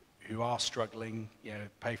who are struggling,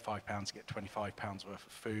 pay £5 to get £25 worth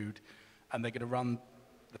of food, and they're going to run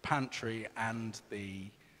the pantry and the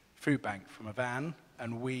food bank from a van,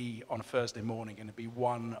 and we, on a Thursday morning, are going to be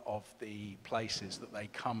one of the places that they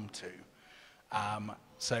come to.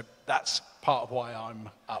 So that's part of why I'm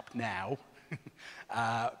up now,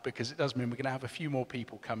 because it does mean we're going to have a few more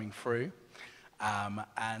people coming through,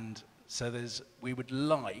 and so we would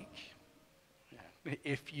like,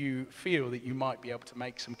 if you feel that you might be able to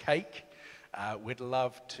make some cake, we'd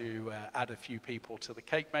love to add a few people to the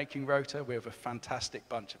cake making rota. We have a fantastic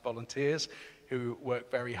bunch of volunteers who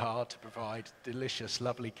work very hard to provide delicious,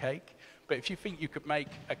 lovely cake. But if you think you could make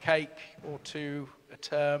a cake or two a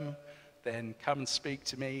term, then come and speak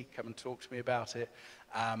to me, come and talk to me about it.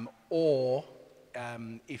 Or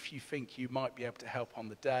if you think you might be able to help on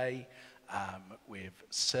the day, with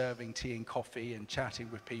serving tea and coffee and chatting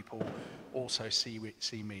with people, also see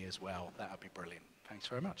me as well. That would be brilliant. Thanks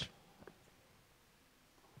very much.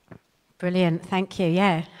 Brilliant, thank you.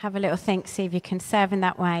 Yeah, have a little think, see if you can serve in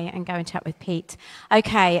that way, and go and chat with Pete.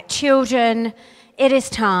 Okay, children, it is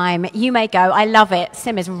time. You may go. I love it.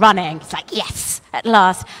 Sim is running. It's like, yes, at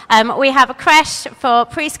last. We have a creche for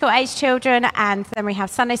preschool age children, and then we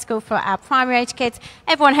have Sunday school for our primary age kids.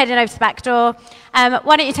 Everyone heading over to the back door.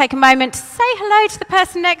 Why don't you take a moment to say hello to the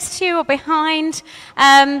person next to you or behind,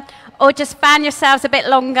 or just fan yourselves a bit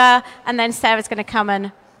longer, and then Sarah's going to come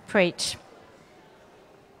and preach.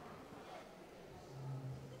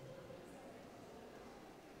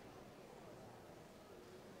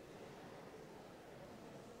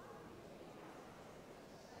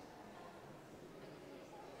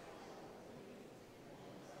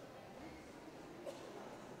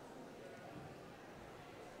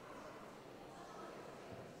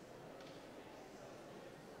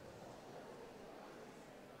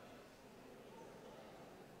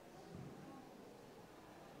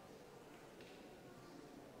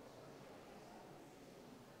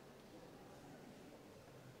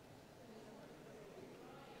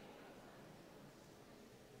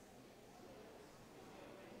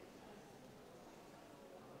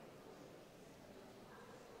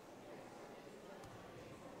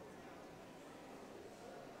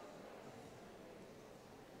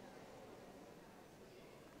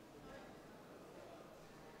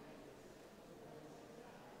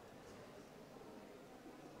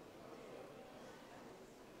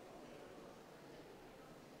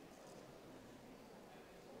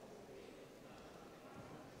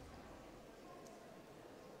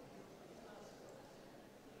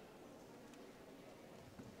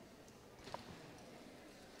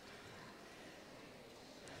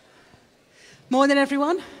 Morning,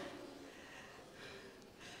 everyone.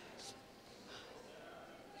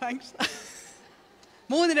 Thanks.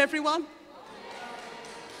 Morning, everyone.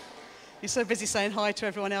 You're so busy saying hi to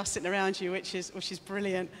everyone else sitting around you, which is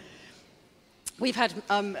brilliant. We've had,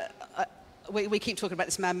 we keep talking about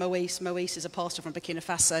this man, Moise. Moise is a pastor from Burkina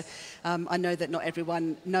Faso. I know that not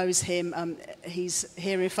everyone knows him. He's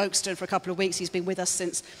here in Folkestone for a couple of weeks. He's been with us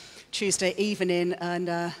since Tuesday evening,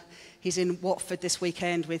 and he's in Watford this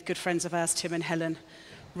weekend with good friends of ours, Tim and Helen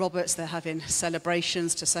Roberts. They're having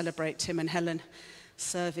celebrations to celebrate Tim and Helen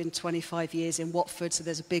serving 25 years in Watford, so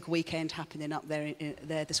there's a big weekend happening up there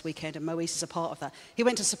there this weekend, and Moise is a part of that. He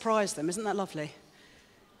went to surprise them. Isn't that lovely?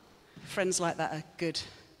 Friends like that are good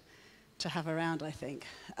to have around, I think.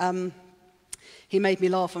 He made me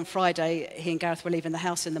laugh on Friday. He and Gareth were leaving the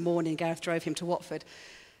house in the morning. Gareth drove him to Watford,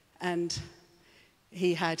 and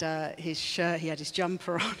he had his shirt, he had his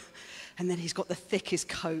jumper on, and then he's got the thickest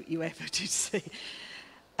coat you ever did see.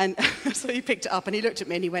 And so he picked it up, and he looked at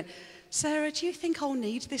me, and he went, "Sarah, do you think I'll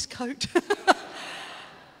need this coat?"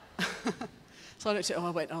 So I looked at him, I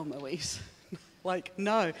went, "Oh, Moise." Like,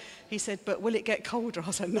 no. He said, "But will it get colder?" I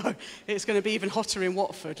said, "No, it's going to be even hotter in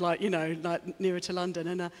Watford, like nearer to London."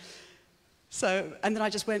 And and then I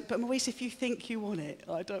just went, "But Moise, if you think you want it,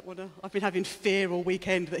 I don't want to." I've been having fear all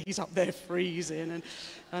weekend that he's up there freezing,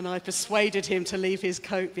 and I persuaded him to leave his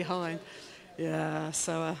coat behind. Yeah,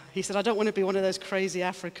 so he said, "I don't want to be one of those crazy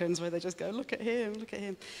Africans where they just go, look at him, look at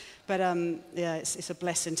him." But yeah, it's a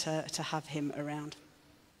blessing to have him around.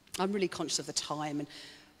 I'm really conscious of the time,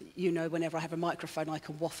 and whenever I have a microphone, I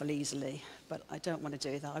can waffle easily, but I don't want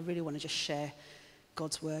to do that. I really want to just share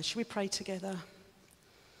God's word. Should we pray together?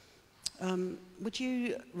 Would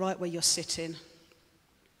you, right where you're sitting,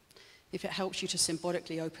 if it helps you to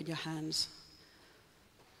symbolically open your hands,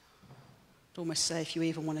 I'd almost say if you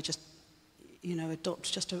even want to just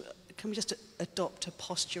can we just adopt a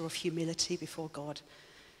posture of humility before God?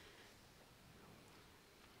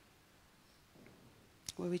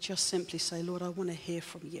 Where we just simply say, "Lord, I want to hear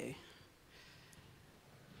from you."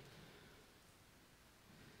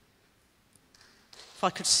 If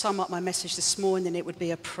I could sum up my message this morning, it would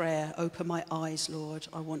be a prayer. Open my eyes, Lord,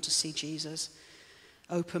 I want to see Jesus.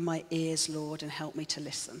 Open my ears, Lord, and help me to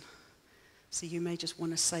listen. So you may just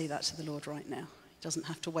want to say that to the Lord right now. It doesn't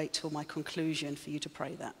have to wait till my conclusion for you to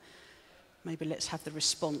pray that. Maybe let's have the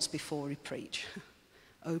response before we preach.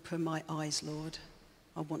 Open my eyes, Lord,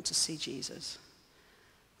 I want to see Jesus.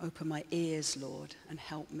 Open my ears, Lord, and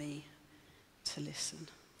help me to listen.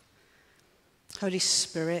 Holy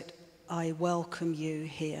Spirit, I welcome you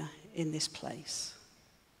here in this place.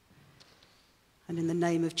 And in the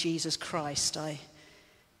name of Jesus Christ, I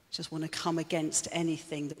just want to come against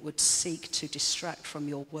anything that would seek to distract from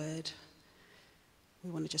your word. We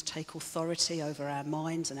want to just take authority over our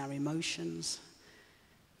minds and our emotions,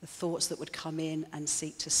 the thoughts that would come in and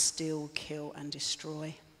seek to steal, kill, and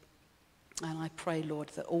destroy. And I pray, Lord,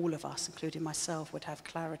 that all of us, including myself, would have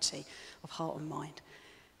clarity of heart and mind,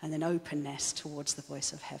 and then openness towards the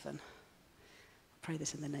voice of heaven. I pray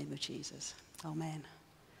this in the name of Jesus. Amen.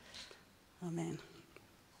 Amen.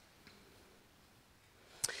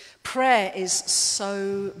 Prayer is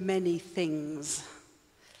so many things.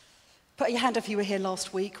 Put your hand up if you were here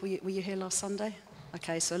last week. Were you here last Sunday?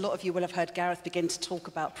 Okay, so a lot of you will have heard Gareth begin to talk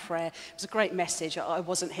about prayer. It was a great message. I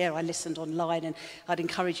wasn't here, I listened online, and I'd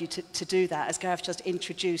encourage you to do that. As Gareth just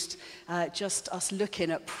introduced, just us looking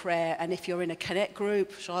at prayer. And if you're in a Connect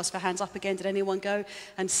group, shall I ask for hands up again? Did anyone go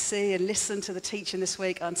and see and listen to the teaching this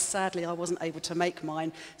week? And sadly, I wasn't able to make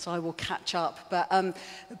mine, so I will catch up. But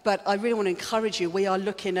I really want to encourage you. We are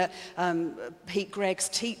looking at Pete Gregg's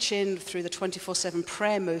teaching through the 24/7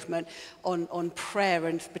 prayer movement on prayer.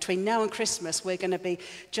 And between now and Christmas, we're going to be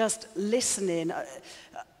just listening.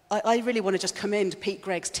 I really want to just commend Pete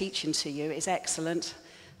Gregg's teaching to you. It's excellent.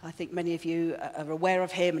 I think many of you are aware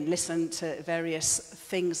of him and listen to various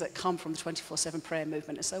things that come from the 24/7 prayer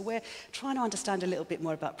movement. And so we're trying to understand a little bit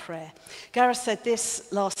more about prayer. Gareth said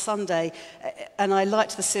this last Sunday, and I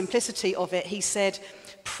liked the simplicity of it. He said,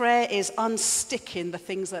 prayer is unsticking the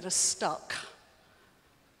things that are stuck.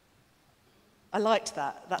 I liked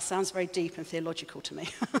that. That sounds very deep and theological to me.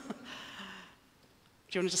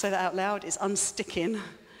 Do you want to just say that out loud? It's unsticking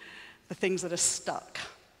the things that are stuck.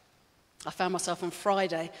 I found myself on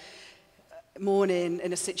Friday morning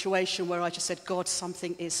in a situation where I just said, God,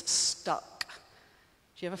 something is stuck.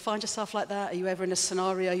 Do you ever find yourself like that? Are you ever in a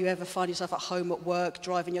scenario, you ever find yourself at home, at work,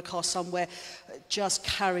 driving your car somewhere, just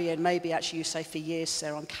carrying, maybe actually you say for years,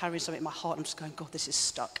 Sarah, I'm carrying something in my heart, I'm just going, God, this is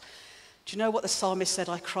stuck. Do you know what the psalmist said?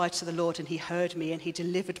 I cried to the Lord and he heard me and he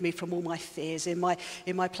delivered me from all my fears. In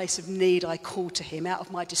my place of need, I called to him. Out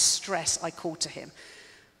of my distress, I called to him.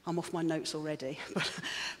 I'm off my notes already.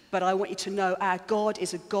 But I want you to know our God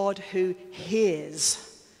is a God who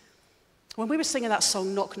hears. When we were singing that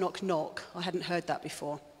song, Knock, Knock, Knock, I hadn't heard that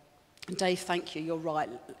before. And Dave, thank you, you're right,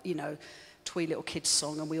 you know, twee little kids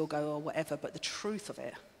song, and we all go, oh, whatever, but the truth of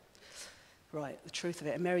it, right, the truth of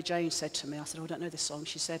it. And Mary Jane said to me, I said, oh, I don't know this song.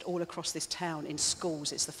 She said, all across this town, in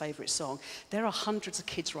schools, it's the favourite song. There are hundreds of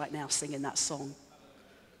kids right now singing that song.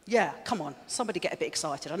 Yeah, come on, somebody get a bit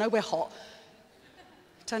excited. I know we're hot.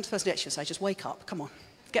 Turn to the person next to you and say, just wake up, come on.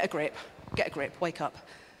 Get a grip, wake up.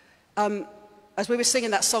 As we were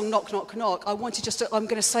singing that song, Knock, Knock, Knock, I'm going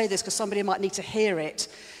to say this because somebody might need to hear it.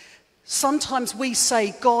 Sometimes we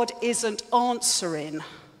say, God isn't answering.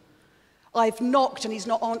 I've knocked and he's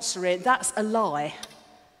not answering. That's a lie.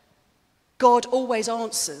 God always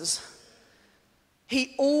answers.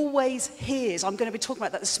 He always hears. I'm going to be talking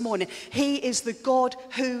about that this morning. He is the God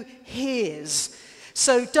who hears.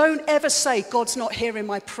 So don't ever say, God's not hearing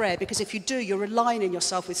my prayer, because if you do, you're aligning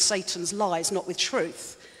yourself with Satan's lies, not with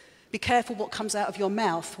truth. Be careful what comes out of your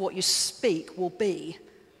mouth. What you speak will be.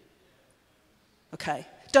 Okay.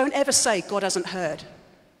 Don't ever say, God hasn't heard.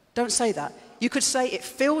 Don't say that. You could say, it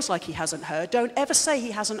feels like he hasn't heard. Don't ever say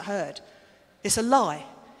he hasn't heard. It's a lie.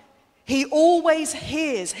 He always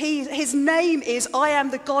hears. His name is, I am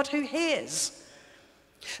the God who hears.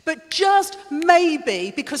 But just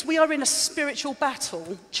maybe, because we are in a spiritual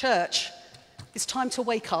battle, church, it's time to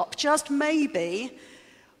wake up. Just maybe,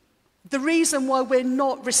 the reason why we're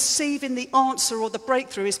not receiving the answer or the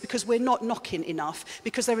breakthrough is because we're not knocking enough,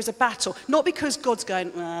 because there is a battle. Not because God's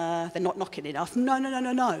going, they're not knocking enough.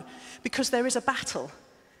 No. Because there is a battle.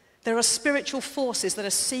 There are spiritual forces that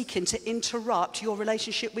are seeking to interrupt your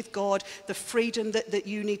relationship with God, the freedom that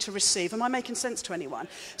you need to receive. Am I making sense to anyone?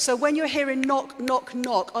 So when you're hearing knock, knock,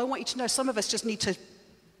 knock, I want you to know some of us just need to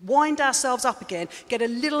wind ourselves up again, get a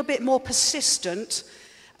little bit more persistent,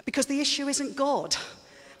 because the issue isn't God.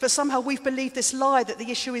 But somehow we've believed this lie that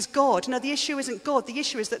the issue is God. No, the issue isn't God. The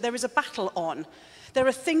issue is that there is a battle on. There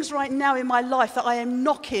are things right now in my life that I am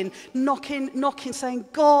knocking, saying,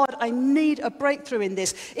 God, I need a breakthrough in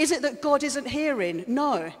this. Is it that God isn't hearing?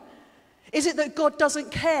 No. Is it that God doesn't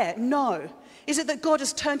care? No. Is it that God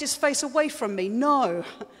has turned his face away from me? No.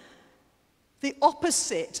 The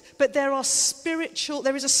opposite. But there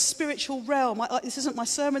is a spiritual realm. This isn't my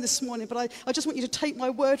sermon this morning, but I just want you to take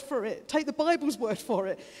my word for it. Take the Bible's word for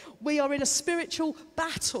it. We are in a spiritual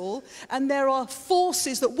battle, and there are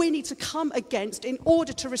forces that we need to come against in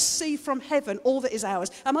order to receive from heaven all that is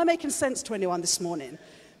ours. Am I making sense to anyone this morning?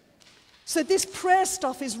 So this prayer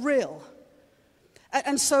stuff is real.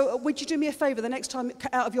 And so would you do me a favor? The next time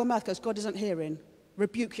out of your mouth goes, God isn't hearing,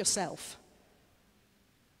 rebuke yourself.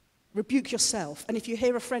 Rebuke yourself. And if you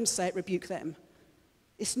hear a friend say it, rebuke them.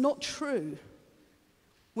 It's not true.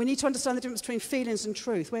 We need to understand the difference between feelings and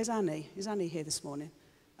truth. Where's Annie? Is Annie here this morning?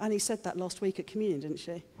 Annie said that last week at communion, didn't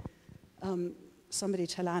she? Somebody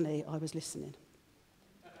tell Annie I was listening.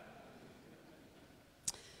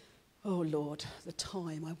 Oh, Lord, the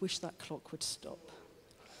time. I wish that clock would stop.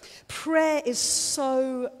 Prayer is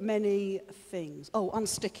so many things. Oh,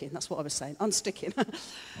 unsticking. That's what I was saying. Unsticking.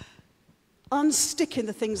 Unsticking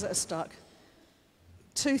the things that are stuck.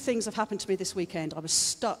 2 things have happened to me this weekend. I was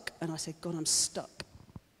stuck, and I said, God, I'm stuck.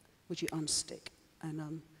 Would you unstick?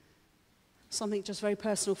 And something just very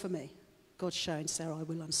personal for me. God's showing, Sarah, I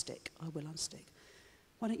will unstick. I will unstick.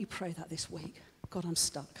 Why don't you pray that this week? God, I'm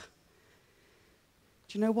stuck.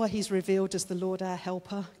 Do you know why he's revealed as the Lord our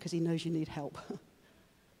helper? Because he knows you need help.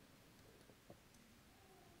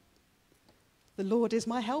 The Lord is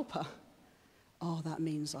my helper. Oh, that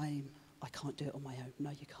means I can't do it on my own. No,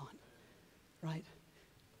 you can't. Right?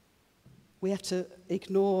 We have to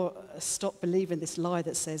stop believing this lie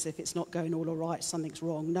that says if it's not going all right, something's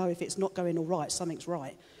wrong. No, if it's not going all right, something's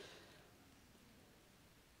right.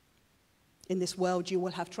 In this world, you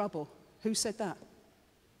will have trouble. Who said that?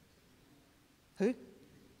 Who?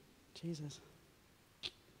 Jesus.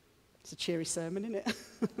 It's a cheery sermon, isn't it?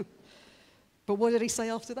 But what did he say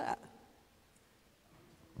after that?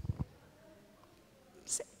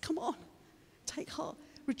 Come on, take heart,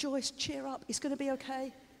 rejoice, cheer up. It's going to be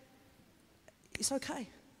okay. It's okay.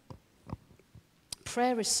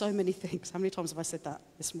 Prayer is so many things. How many times have I said that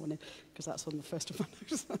this morning? Because that's on the first of my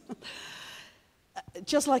notes.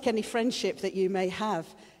 Just like any friendship that you may have,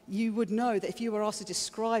 you would know that if you were asked to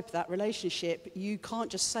describe that relationship, you can't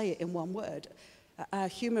just say it in one word. Our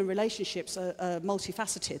human relationships are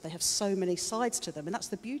multifaceted. They have so many sides to them, and that's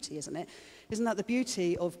the beauty, isn't it? Isn't that the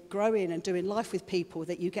beauty of growing and doing life with people,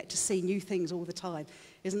 that you get to see new things all the time?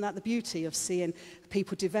 Isn't that the beauty of seeing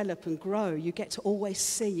people develop and grow? You get to always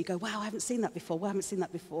see, you go, wow, I haven't seen that before, wow, I haven't seen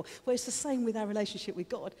that before. Well, it's the same with our relationship with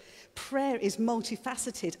God. Prayer is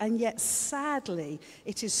multifaceted, and yet, sadly,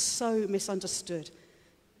 it is so misunderstood.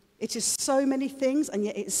 It is so many things, and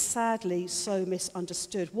yet it's sadly so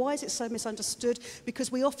misunderstood. Why is it so misunderstood?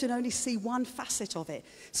 Because we often only see one facet of it.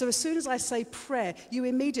 So as soon as I say prayer, you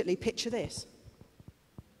immediately picture this.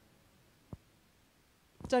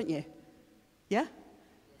 Don't you? Yeah?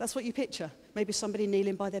 That's what you picture. Maybe somebody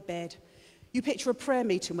kneeling by their bed. You picture a prayer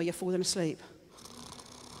meeting where you're falling asleep.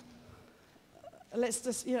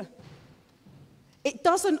 It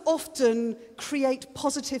doesn't often create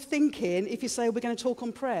positive thinking if you say we're going to talk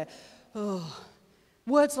on prayer. Oh,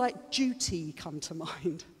 words like duty come to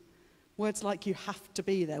mind. Words like you have to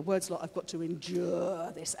be there. Words like I've got to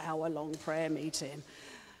endure this hour-long prayer meeting.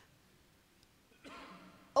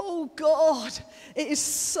 Oh God, it is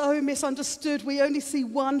so misunderstood. We only see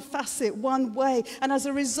one facet, one way. And as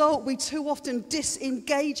a result, we too often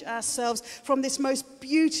disengage ourselves from this most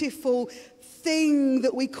beautiful thing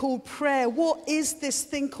that we call prayer. What is this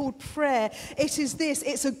thing called prayer? It is this.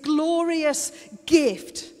 It's a glorious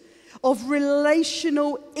gift of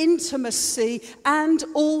relational intimacy and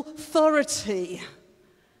authority.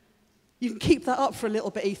 You can keep that up for a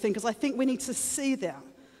little bit, Ethan, because I think we need to see that.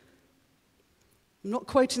 I'm not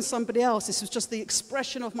quoting somebody else. This was just the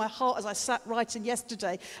expression of my heart as I sat writing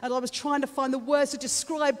yesterday. And I was trying to find the words to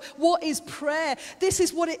describe what is prayer. This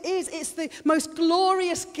is what it is. It's the most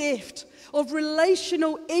glorious gift of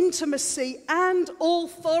relational intimacy and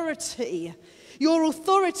authority. Your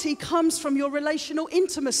authority comes from your relational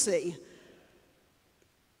intimacy.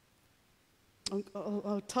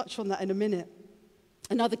 I'll touch on that in a minute.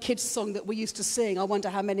 Another kids' song that we used to sing, I wonder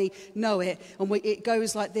how many know it, and it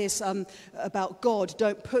goes like this, about God.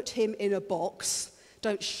 Don't put him in a box.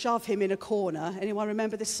 Don't shove him in a corner. Anyone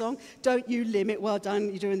remember this song? Don't you limit, well done,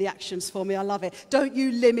 you're doing the actions for me, I love it. Don't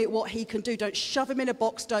you limit what he can do. Don't shove him in a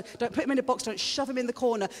box. Don't put him in a box. Don't shove him in the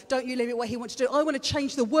corner. Don't you limit what he wants to do. I want to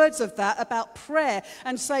change the words of that about prayer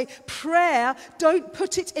and say, prayer, don't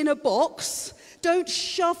put it in a box. Don't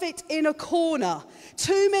shove it in a corner.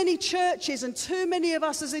 Too many churches and too many of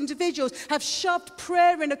us as individuals have shoved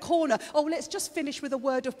prayer in a corner. Oh, let's just finish with a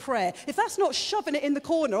word of prayer. If that's not shoving it in the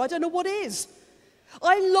corner, I don't know what is.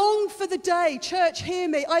 I long for the day, church, hear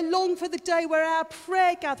me, I long for the day where our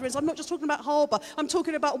prayer gatherings, I'm not just talking about Harbour, I'm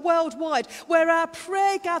talking about worldwide, where our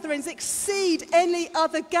prayer gatherings exceed any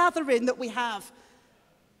other gathering that we have.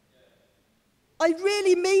 I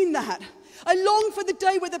really mean that. I long for the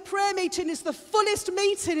day where the prayer meeting is the fullest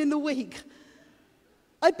meeting in the week.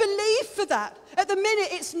 I believe for that. At the minute,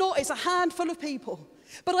 it's not. It's a handful of people.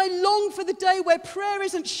 But I long for the day where prayer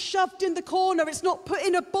isn't shoved in the corner. It's not put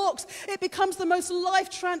in a box. It becomes the most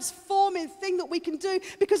life-transforming thing that we can do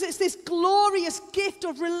because it's this glorious gift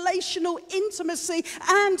of relational intimacy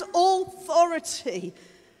and authority.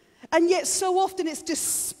 And yet so often it's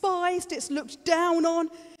despised, it's looked down on,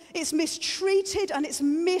 it's mistreated, and it's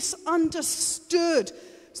misunderstood.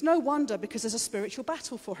 It's no wonder because there's a spiritual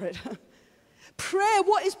battle for it. Prayer,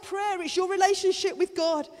 what is prayer? It's your relationship with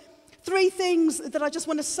God. 3 things that I just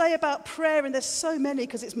want to say about prayer, and there's so many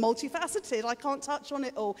because it's multifaceted. I can't touch on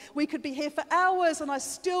it all. We could be here for hours and I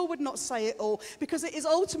still would not say it all because it is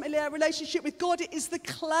ultimately our relationship with God. It is the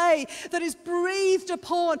clay that is breathed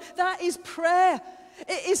upon. That is prayer.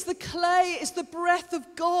 It is the clay, it's the breath of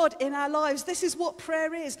God in our lives. This is what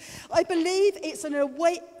prayer is. I believe it's an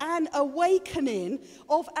awakening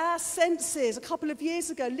of our senses. A couple of years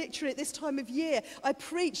ago, literally at this time of year, I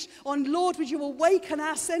preached on, Lord, would you awaken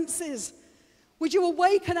our senses? Would you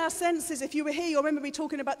awaken our senses? If you were here, you'll remember me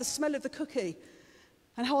talking about the smell of the cookie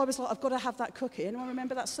and how I was like, I've got to have that cookie. Anyone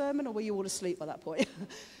remember that sermon, or were you all asleep by that point?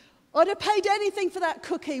 I'd have paid anything for that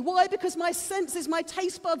cookie. Why? Because my senses, my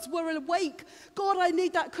taste buds were awake. God, I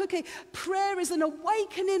need that cookie. Prayer is an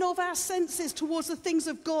awakening of our senses towards the things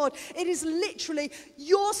of God. It is literally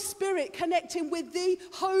your spirit connecting with the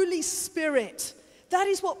Holy Spirit. That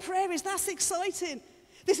is what prayer is. That's exciting.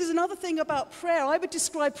 This is another thing about prayer. I would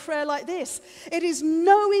describe prayer like this. It is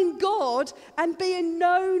knowing God and being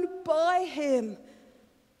known by him.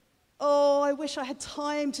 Oh, I wish I had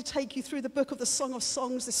time to take you through the book of the Song of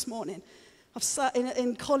Songs this morning. I've sat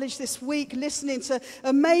in college this week listening to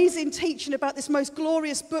amazing teaching about this most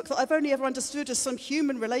glorious book that I've only ever understood as some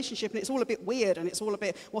human relationship, and it's all a bit weird, and it's all a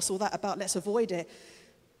bit, what's all that about? Let's avoid it.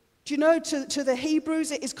 Do you know, to the Hebrews,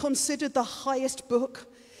 it is considered the highest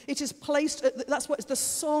book. It is placed, that's what it's the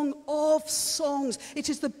song of songs. It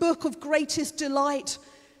is the book of greatest delight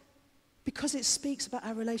because it speaks about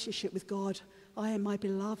our relationship with God. I am my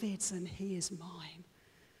beloved's and he is mine.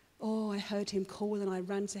 Oh, I heard him call and I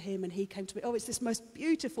ran to him and he came to me. Oh, it's this most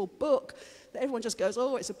beautiful book that everyone just goes,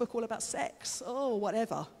 oh, it's a book all about sex. Oh,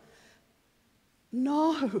 whatever.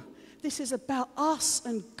 No, this is about us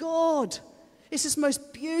and God. It's this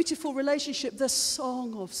most beautiful relationship, the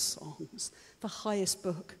song of songs, the highest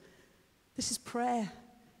book. This is prayer.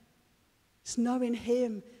 It's knowing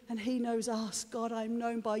him and he knows us. God, I am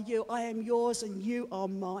known by you. I am yours and you are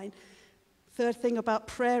mine. Third thing about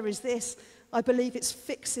prayer is this. I believe it's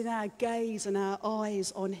fixing our gaze and our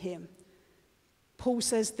eyes on him. Paul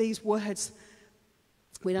says these words,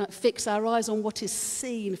 we don't fix our eyes on what is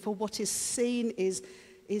seen, for what is seen is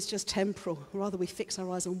just temporal. Rather, we fix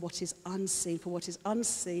our eyes on what is unseen, for what is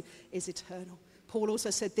unseen is eternal. Paul also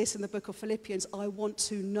said this in the book of Philippians, I want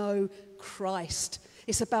to know Christ.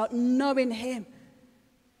 It's about knowing him.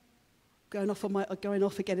 Going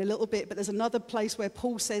off again a little bit, but there's another place where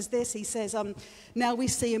Paul says this. He says, now we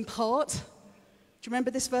see in part. Do you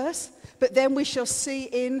remember this verse? But then we shall see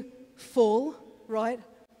in full, right?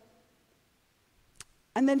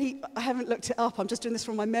 And then I haven't looked it up, I'm just doing this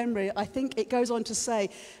from my memory. I think it goes on to say,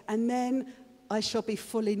 and then I shall be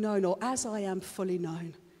fully known, or as I am fully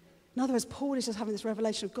known. In other words, Paul is just having this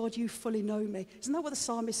revelation of God, you fully know me. Isn't that what the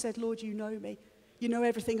psalmist said? Lord, you know me. You know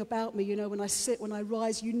everything about me. You know when I sit, when I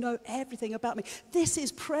rise, you know everything about me. This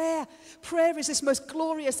is prayer. Prayer is this most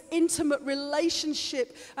glorious, intimate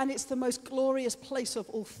relationship, and it's the most glorious place of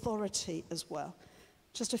authority as well.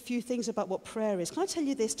 Just a few things about what prayer is. Can I tell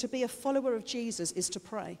you this? To be a follower of Jesus is to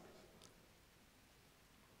pray.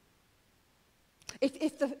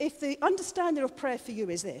 If the understanding of prayer for you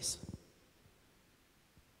is this,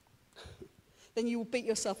 then you will beat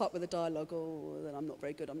yourself up with a dialogue, oh, then I'm not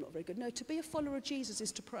very good, I'm not very good. No, to be a follower of Jesus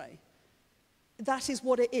is to pray. That is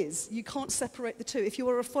what it is. You can't separate the two. If you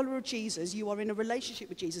are a follower of Jesus, you are in a relationship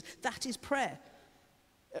with Jesus. That is prayer.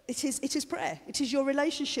 It is prayer. It is your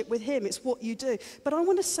relationship with him. It's what you do. But I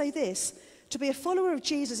want to say this. To be a follower of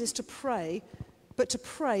Jesus is to pray, but to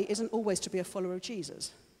pray isn't always to be a follower of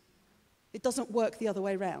Jesus. It doesn't work the other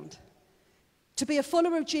way around. To be a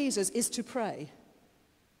follower of Jesus is to pray.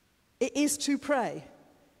 It is to pray.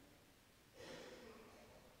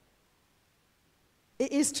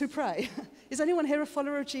 It is to pray. Is anyone here a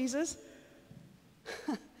follower of Jesus?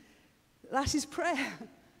 That is prayer.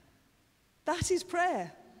 That is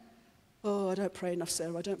prayer. Oh, I don't pray enough,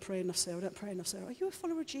 Sarah. I don't pray enough, Sarah. I don't pray enough, Sarah. Are you a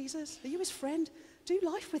follower of Jesus? Are you his friend? Do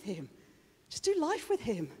life with him. Just do life with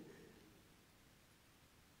him.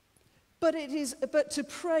 But to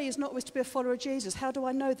pray is not always to be a follower of Jesus. How do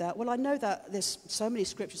I know that? Well, I know that there's so many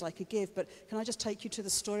scriptures I could give, but can I just take you to the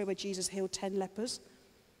story where Jesus healed 10 lepers?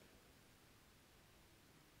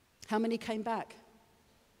 How many came back?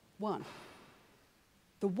 1.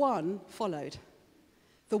 The 1 followed.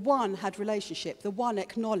 The 1 had relationship. The 1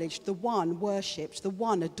 acknowledged. The 1 worshipped. The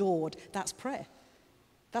 1 adored. That's prayer.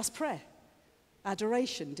 That's prayer.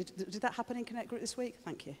 Adoration. Did that happen in Connect Group this week?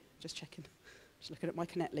 Thank you. Just checking. Just looking at my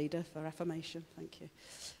Connect leader for affirmation. Thank you.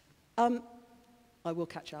 I will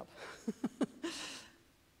catch up.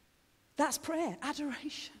 That's prayer.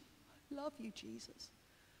 Adoration. I love you, Jesus.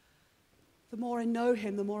 The more I know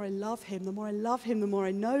him, the more I love him. The more I love him, the more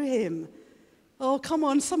I know him. Oh, come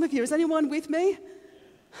on, some of you. Is anyone with me?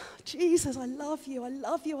 Jesus, I love you. I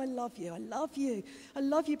love you. I love you. I love you. I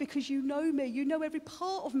love you because you know me. You know every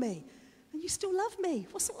part of me. And you still love me.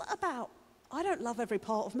 What's all that about? I don't love every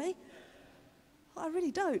part of me. I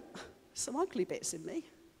really don't. Some ugly bits in me.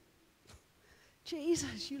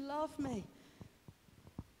 Jesus, you love me.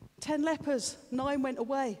 10 lepers, 9 went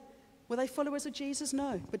away. Were they followers of Jesus?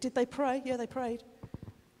 No. But did they pray? Yeah, they prayed.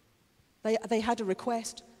 They had a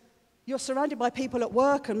request. You're surrounded by people at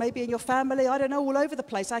work and maybe in your family, I don't know, all over the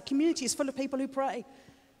place. Our community is full of people who pray.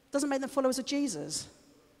 Doesn't make them followers of Jesus,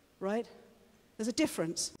 right? There's a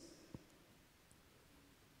difference.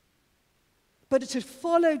 But to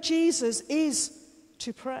follow Jesus is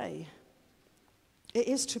to pray. It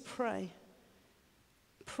is to pray.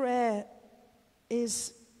 Prayer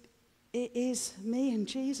is me and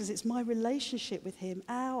Jesus. It's my relationship with him,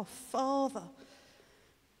 our Father.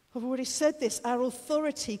 I've already said this. Our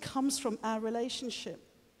authority comes from our relationship.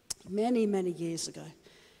 Many, many years ago,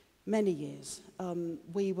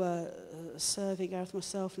 we were serving, Gareth,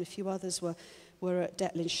 myself, and a few others were at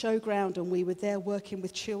Detlin Showground, and we were there working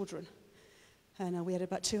with children. And we had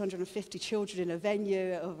about 250 children in a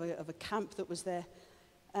venue of a camp that was there.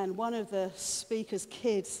 And one of the speaker's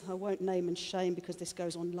kids, I won't name and shame because this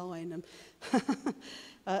goes online,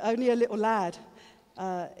 only a little lad,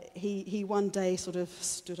 he one day sort of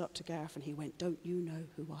stood up to Gareth and he went, "Don't you know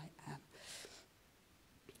who I am?"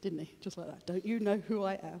 Didn't he? Just like that. "Don't you know who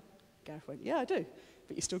I am?" Gareth went, "Yeah, I do.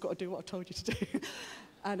 But you still got to do what I've told you to do."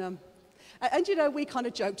 And you know, we kind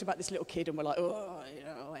of joked about this little kid and we're like, "Oh, you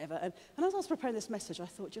know, whatever." And as I was preparing this message, I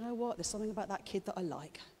thought, you know what? There's something about that kid that I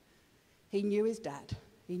like. He knew his dad.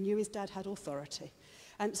 He knew his dad had authority.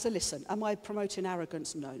 And so listen, am I promoting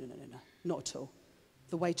arrogance? No, not at all.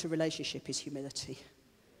 The way to relationship is humility,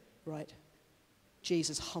 right?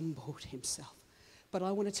 Jesus humbled himself. But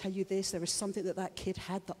I want to tell you this, there is something that kid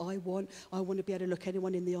had that I want. I want to be able to look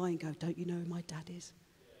anyone in the eye and go, "Don't you know who my dad is?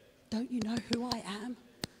 Don't you know who I am?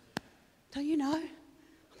 Don't you know?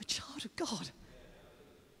 I'm a child of God.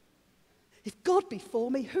 If God be for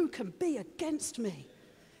me, who can be against me?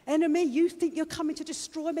 Enemy, you think you're coming to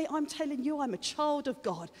destroy me? I'm telling you, I'm a child of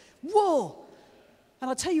God." Whoa! And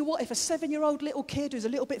I'll tell you what, if a 7-year-old little kid who's a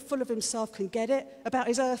little bit full of himself can get it about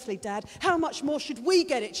his earthly dad, how much more should we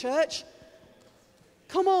get it, church?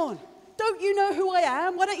 Come on. Don't you know who I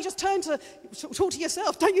am? Why don't you just turn to talk to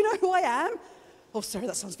yourself? Don't you know who I am? "Oh, sorry,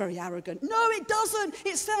 that sounds very arrogant." No, it doesn't.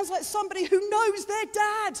 It sounds like somebody who knows their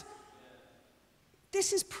dad.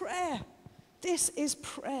 This is prayer. This is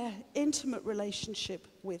prayer. Intimate relationship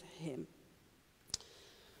with him.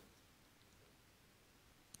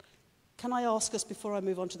 Can I ask us, before I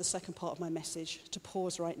move on to the second part of my message, to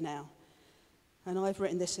pause right now? And I've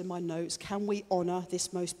written this in my notes. Can we honor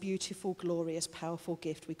this most beautiful, glorious, powerful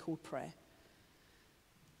gift we call prayer?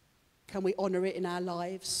 Can we honor it in our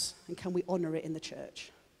lives? And can we honor it in the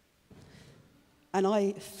church? And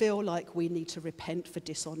I feel like we need to repent for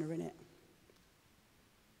dishonoring it.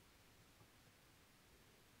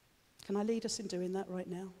 Can I lead us in doing that right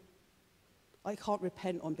now? I can't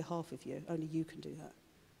repent on behalf of you. Only you can do that.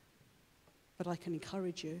 But I can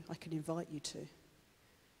encourage you. I can invite you to.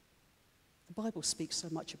 The Bible speaks so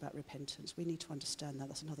much about repentance. We need to understand that.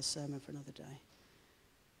 That's another sermon for another day.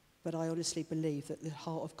 But I honestly believe that the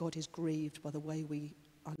heart of God is grieved by the way we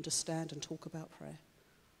understand and talk about prayer.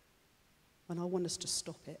 And I want us to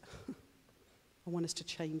stop it. I want us to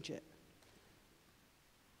change it.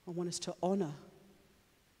 I want us to honor,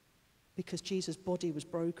 because Jesus' body was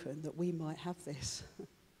broken that we might have this.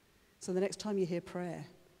 So the next time you hear prayer,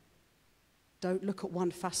 don't look at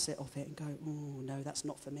one facet of it and go, "Oh, no, that's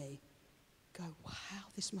not for me." Go, "Wow,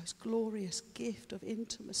 this most glorious gift of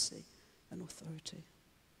intimacy and authority."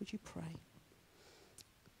 Would you pray?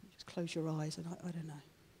 Just close your eyes and I don't know.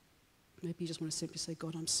 Maybe you just want to simply say,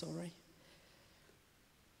 "God, I'm sorry."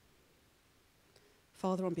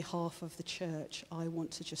 Father, on behalf of the church, I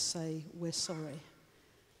want to just say we're sorry.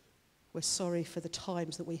 We're sorry for the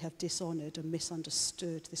times that we have dishonored and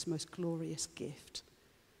misunderstood this most glorious gift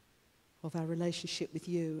of our relationship with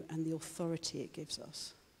you and the authority it gives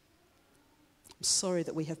us. I'm sorry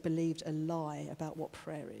that we have believed a lie about what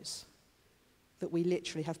prayer is, that we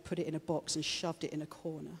literally have put it in a box and shoved it in a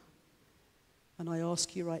corner. And I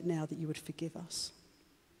ask you right now that you would forgive us.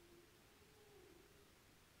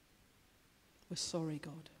 We're sorry,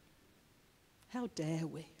 God. How dare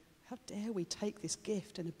we? How dare we take this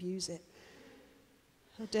gift and abuse it?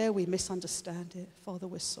 How dare we misunderstand it? Father,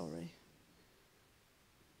 we're sorry.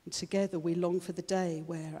 And together we long for the day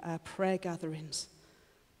where our prayer gatherings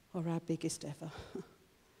are our biggest ever.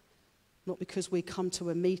 Not because we come to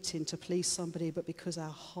a meeting to please somebody, but because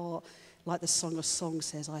our heart, like the Song of Songs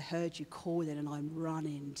says, "I heard you calling and I'm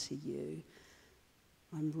running to you.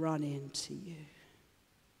 I'm running to you."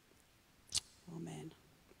 Amen.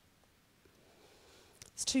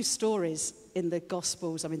 There's two stories in the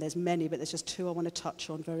Gospels. I mean, there's many, but there's just two I want to touch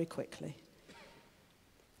on very quickly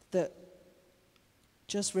that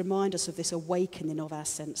just remind us of this awakening of our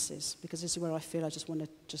senses, because this is where I feel I just want to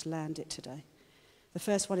just land it today. The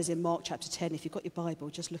first one is in Mark chapter 10. If you've got your Bible,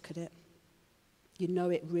 just look at it. You know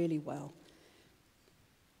it really well.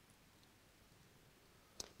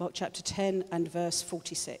 Mark chapter 10 and verse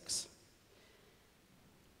 46.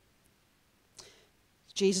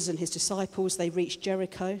 Jesus and his disciples, they reached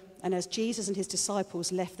Jericho, and as Jesus and his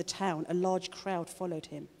disciples left the town, a large crowd followed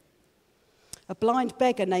him. A blind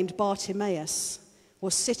beggar named Bartimaeus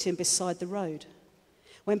was sitting beside the road.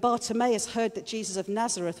 When Bartimaeus heard that Jesus of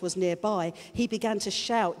Nazareth was nearby, he began to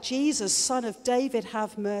shout, "Jesus, Son of David,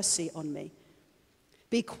 have mercy on me."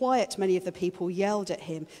 "Be quiet," many of the people yelled at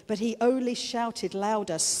him, but he only shouted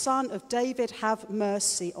louder, "Son of David, have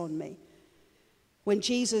mercy on me." When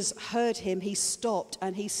Jesus heard him, he stopped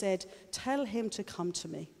and he said, "Tell him to come to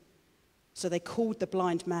me." So they called the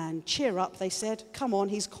blind man. "Cheer up," they said. "Come on,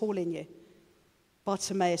 he's calling you."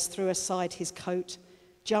 Bartimaeus threw aside his coat,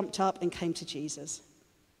 jumped up and came to Jesus.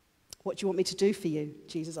 "What do you want me to do for you?"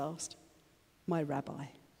 Jesus asked. My rabbi.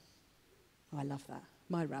 I love that.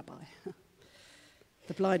 My rabbi.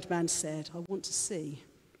 The blind man said, I want to see.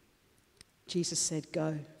 Jesus said,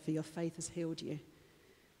 go, for your faith has healed you.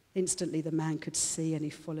 Instantly the man could see and he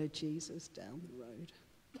followed Jesus down the road.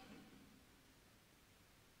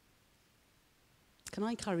 Can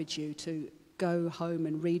I encourage you to go home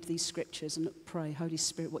and read these scriptures and pray, Holy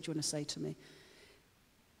Spirit, what do you want to say to me?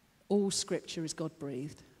 All scripture is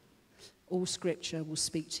God-breathed. All scripture will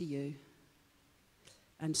speak to you.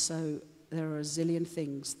 And so there are a zillion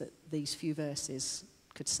things that these few verses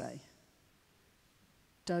could say.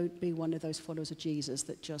 Don't be one of those followers of Jesus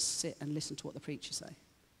that just sit and listen to what the preachers say,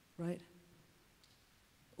 right?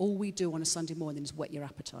 All we do on a Sunday morning is whet your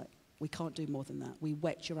appetite. We can't do more than that. We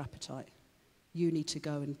whet your appetite. You need to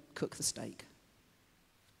go and cook the steak.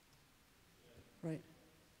 Right?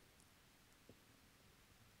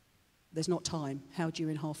 There's not time. How do you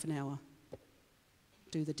in half an hour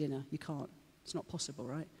do the dinner? You can't. It's not possible,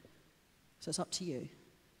 right? So it's up to you.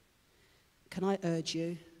 Can I urge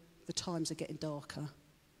you? The times are getting darker.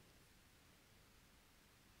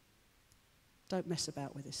 Don't mess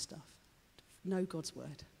about with this stuff. Know God's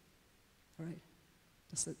word. All right?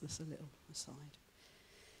 That's a little aside.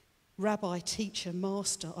 Rabbi, teacher,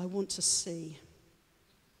 master, I want to see.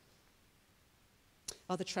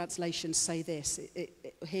 Other translations say this.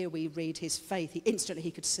 Here we read his faith. Instantly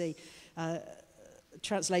he could see.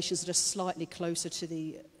 Translations that are slightly closer to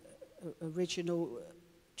the original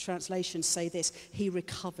translations say this. He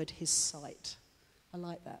recovered his sight. I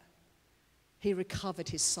like that. He recovered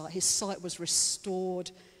his sight. His sight was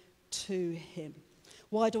restored to him.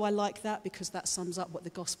 Why do I like that? Because that sums up what the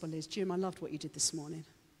gospel is. Jim, I loved what you did this morning.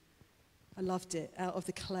 I loved it. Out of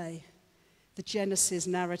the clay, the Genesis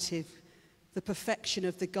narrative, the perfection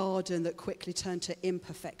of the garden that quickly turned to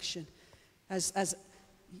imperfection. As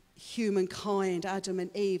humankind, Adam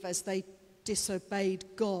and Eve, as they disobeyed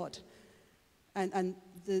God, and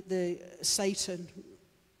the Satan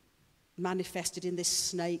manifested in this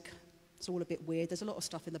snake. It's all a bit weird. There's a lot of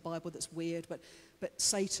stuff in the Bible that's weird, but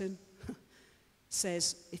Satan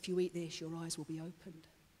says, if you eat this, your eyes will be opened,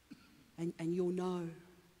 and you'll know.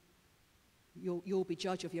 You'll be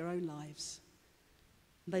judge of your own lives.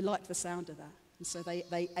 And they liked the sound of that, and so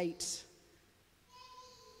they ate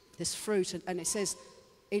this fruit, and it says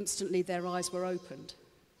instantly their eyes were opened.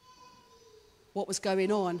 What was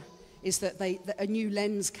going on is that a new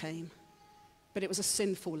lens came, but it was a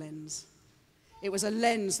sinful lens. It was a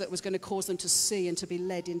lens that was going to cause them to see and to be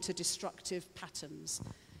led into destructive patterns.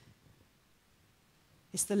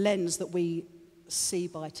 It's the lens that we see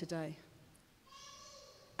by today.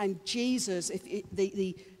 And Jesus,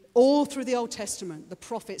 all through the Old Testament, the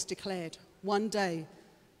prophets declared, one day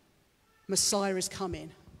Messiah is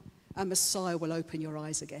coming, and Messiah will open your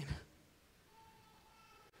eyes again.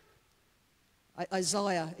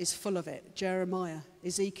 Isaiah is full of it. Jeremiah,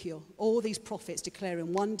 Ezekiel, all these prophets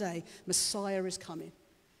declaring one day Messiah is coming.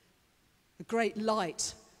 A great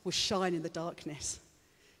light will shine in the darkness.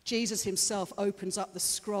 Jesus himself opens up the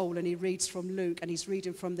scroll and he reads from Luke, and he's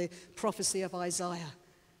reading from the prophecy of Isaiah.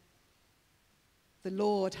 The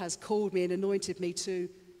Lord has called me and anointed me to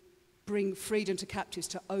bring freedom to captives,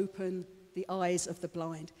 to open the eyes of the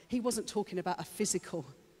blind. He wasn't talking about a physical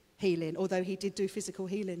healing, although he did do physical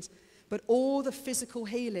healings. But all the physical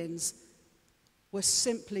healings were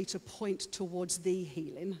simply to point towards the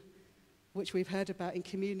healing, which we've heard about in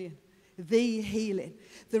communion. The healing,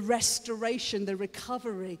 the restoration, the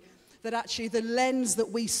recovery, that actually the lens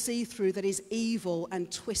that we see through that is evil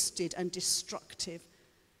and twisted and destructive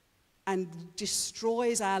and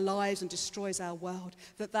destroys our lives and destroys our world,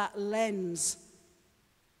 that lens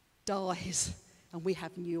dies and we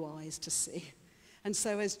have new eyes to see. And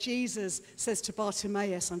so as Jesus says to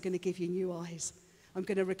Bartimaeus, I'm going to give you new eyes. I'm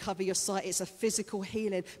going to recover your sight. It's a physical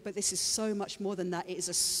healing, but this is so much more than that. It is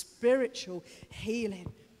a spiritual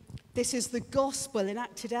healing. This is the gospel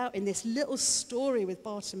enacted out in this little story with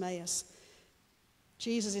Bartimaeus.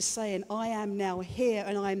 Jesus is saying, I am now here,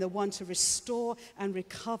 and I am the one to restore and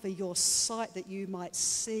recover your sight, that you might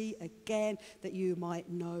see again, that you might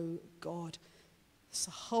know God. It's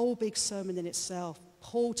a whole big sermon in itself.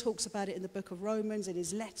 Paul talks about it in the book of Romans, in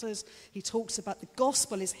his letters. He talks about the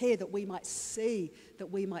gospel is here that we might see,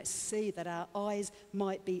 that our eyes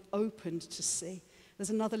might be opened to see. There's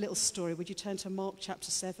another little story. Would you turn to Mark chapter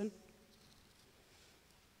 7?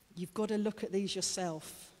 You've got to look at these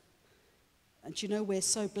yourself. And do you know, we're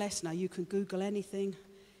so blessed now. You can Google anything.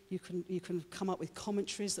 You can come up with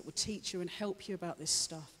commentaries that will teach you and help you about this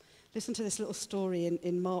stuff. Listen to this little story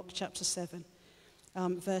in Mark chapter 7,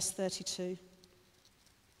 verse 32.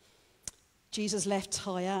 Jesus left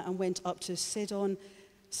Tyre and went up to Sidon,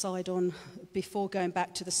 Sidon before going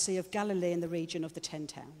back to the Sea of Galilee in the region of the 10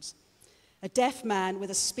 towns. A deaf man with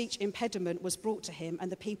a speech impediment was brought to him,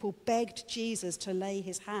 and the people begged Jesus to lay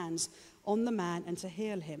his hands on the man and to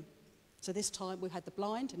heal him. So this time we had the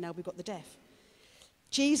blind, and now we've got the deaf.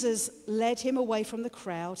 Jesus led him away from the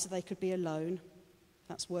crowd so they could be alone.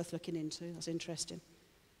 That's worth looking into. That's interesting.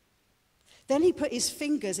 Then he put his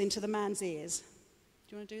fingers into the man's ears.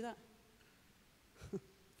 Do you want to do that?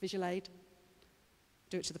 Visual aid.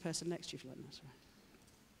 Do it to the person next to you if you like. That's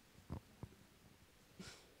right.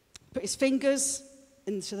 Put his fingers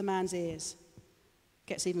into the man's ears.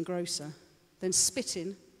 Gets even grosser. Then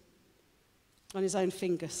spitting on his own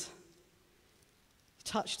fingers.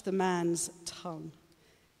 Touched the man's tongue.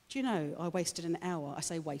 Do you know, I wasted an hour. I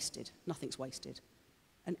say wasted. Nothing's wasted.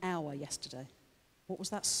 An hour yesterday. What was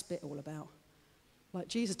that spit all about? Like,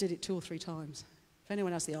 Jesus did it 2 or 3 times. If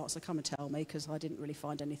anyone has the answer, come and tell me, because I didn't really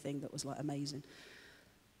find anything that was, like, amazing.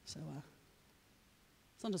 So,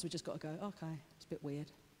 sometimes we just got to go, okay, it's a bit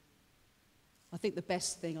weird. I think the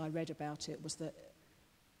best thing I read about it was that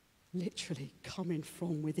literally coming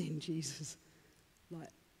from within Jesus, like,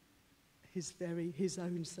 his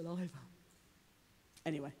own saliva.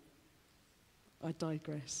 Anyway, I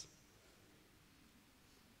digress.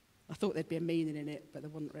 I thought there'd be a meaning in it, but there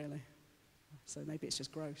wasn't really. So maybe it's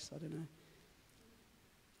just gross, I don't know.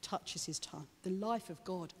 Touches his tongue. The life of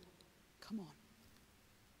God, come on.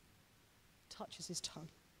 Touches his tongue.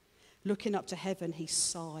 Looking up to heaven, he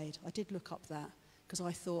sighed. I did look up that, because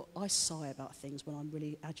I thought, I sigh about things when I'm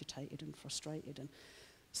really agitated and frustrated and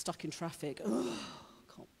stuck in traffic. Oh,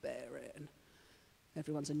 can't bear it. And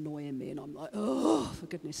everyone's annoying me, and I'm like, oh, for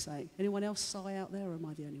goodness sake. Anyone else sigh out there, or am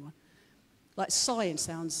I the only one? Like, sighing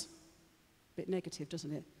sounds a bit negative,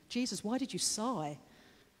 doesn't it? Jesus, why did you sigh?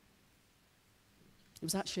 It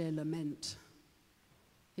was actually a lament.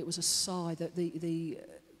 It was a sigh, that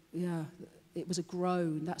it was a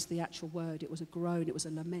groan. That's the actual word. It was a groan. It was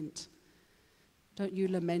a lament. Don't you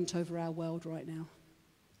lament over our world right now?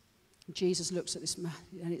 Jesus looks at this man,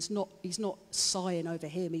 and he's not sighing over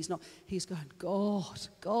him. He's going,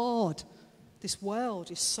 God, this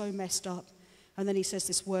world is so messed up. And then he says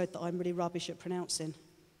this word that I'm really rubbish at pronouncing.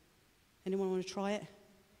 Anyone want to try it?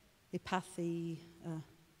 Epatha,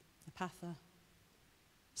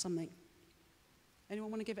 something.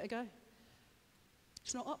 Anyone want to give it a go?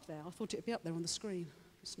 It's not up there. I thought it would be up there on the screen.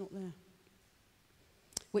 It's not there.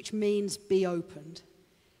 Which means be opened.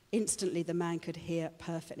 Instantly the man could hear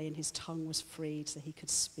perfectly, and his tongue was freed so he could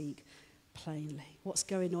speak plainly. What's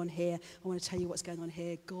going on here? I want to tell you what's going on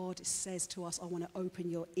here. God says to us, I want to open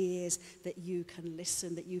your ears that you can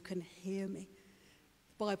listen, that you can hear me.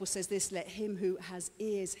 The Bible says this, let him who has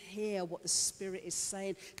ears hear what the Spirit is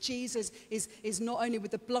saying. Jesus is not only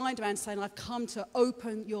with the blind man saying, I've come to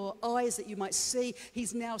open your eyes that you might see.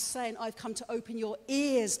 He's now saying, I've come to open your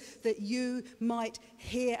ears that you might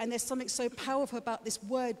hear. And there's something so powerful about this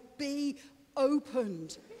word, be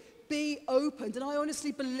opened. Be opened. And I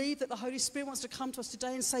honestly believe that the Holy Spirit wants to come to us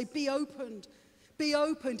today and say, be opened. Be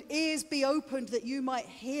opened. Ears be opened that you might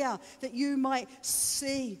hear, that you might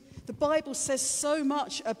see. The Bible says so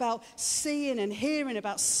much about seeing and hearing,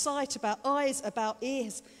 about sight, about eyes, about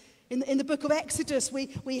ears. In the book of Exodus, we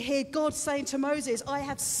hear God saying to Moses, I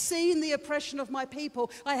have seen the oppression of my people.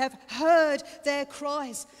 I have heard their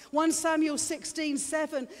cries. 1 Samuel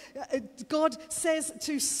 16:7, God says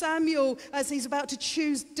to Samuel as he's about to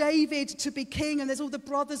choose David to be king, and there's all the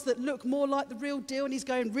brothers that look more like the real deal, and he's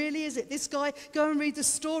going, really, is it this guy? Go and read the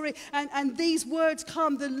story. And these words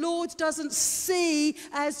come, the Lord doesn't see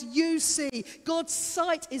as you see. God's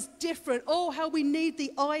sight is different. Oh, how we need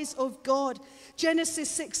the eyes of God. Genesis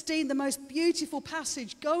 16, the most beautiful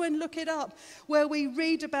passage. Go and look it up, where we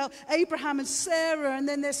read about Abraham and Sarah, and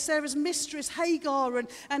then there's Sarah's mistress, Hagar. And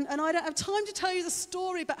I don't have time to tell you the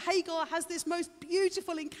story, but Hagar has this most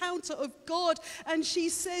beautiful encounter of God, and she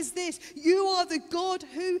says this, you are the God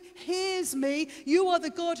who hears me. You are the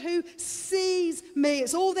God who sees me.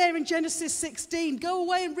 It's all there in Genesis 16. Go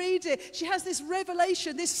away and read it. She has this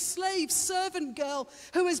revelation, this slave servant girl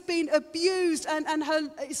who has been abused, and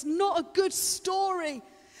it's not a good story.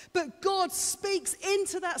 But God speaks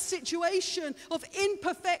into that situation of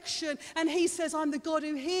imperfection, and he says, I'm the God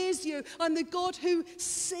who hears you. I'm the God who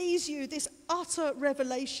sees you. This utter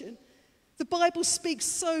revelation. The Bible speaks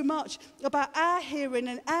so much about our hearing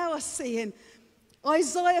and our seeing.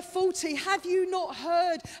 Isaiah 40, have you not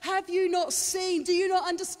heard? Have you not seen? Do you not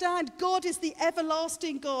understand? God is the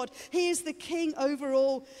everlasting God. He is the King over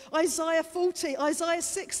all. Isaiah 40, Isaiah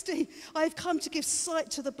 60, I have come to give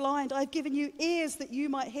sight to the blind. I have given you ears that you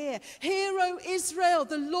might hear. Hear, O Israel,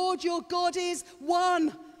 the Lord your God is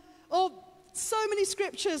one. Oh, so many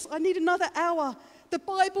scriptures. I need another hour. The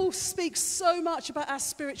Bible speaks so much about our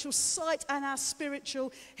spiritual sight and our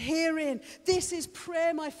spiritual hearing. This is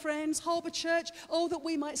prayer, my friends. Harbour Church, oh, that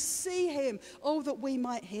we might see him. Oh, that we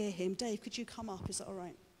might hear him. Dave, could you come up? Is that all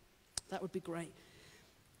right? That would be great.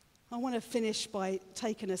 I want to finish by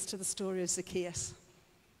taking us to the story of Zacchaeus.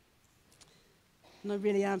 And I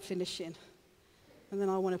really am finishing. And then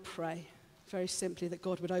I want to pray, very simply, that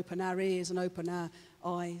God would open our ears and open our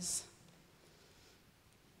eyes.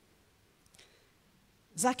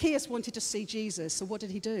 Zacchaeus wanted to see Jesus, so what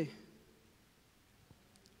did he do?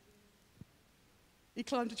 He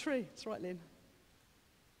climbed a tree. That's right, Lynn.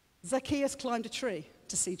 Zacchaeus climbed a tree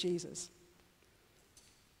to see Jesus.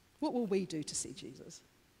 What will we do to see Jesus?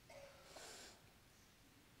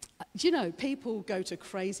 Do you know, people go to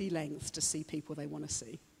crazy lengths to see people they want to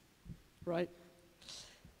see, right?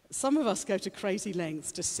 Some of us go to crazy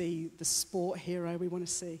lengths to see the sport hero we want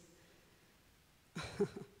to see.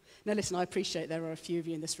 Now listen, I appreciate there are a few of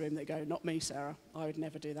you in this room that go, not me, Sarah, I would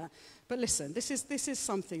never do that. But listen, this is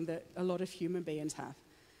something that a lot of human beings have.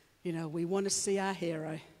 You know, we want to see our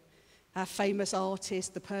hero, our famous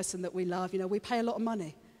artist, the person that we love. You know, we pay a lot of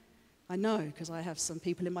money. I know, because I have some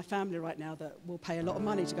people in my family right now that will pay a lot of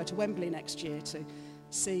money to go to Wembley next year to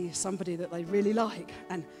see somebody that they really like.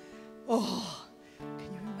 And, oh,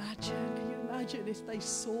 can you imagine if they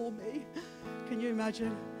saw me? Can you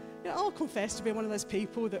imagine? You know, I'll confess to being one of those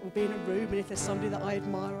people that will be in a room, and if there's somebody that I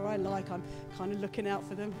admire or I like, I'm kind of looking out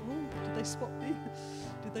for them. Oh, did they spot me?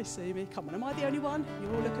 Did they see me? Come on, am I the only one?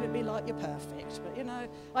 You're all looking at me like you're perfect. But, you know,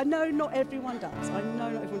 I know not everyone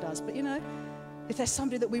does. But, you know, if there's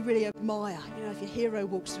somebody that we really admire, you know, if your hero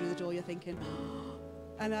walks through the door, you're thinking, oh.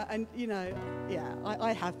 And you know, yeah,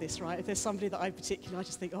 I have this, right? If there's somebody that I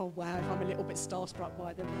just think, oh, wow, if I'm a little bit starstruck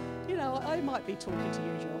by them, you know, I might be talking to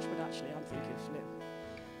you, Josh, but actually I'm thinking, Flip,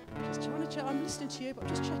 just trying to check. I'm listening to you, but I'm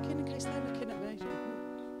just checking in case they're looking at me.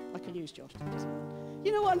 I can use Josh.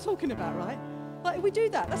 You know what I'm talking about, right? Like, we do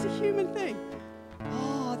that. That's a human thing.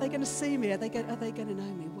 Oh, are they going to see me? Are they going to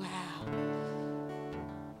know me? Wow.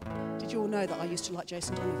 Did you all know that I used to like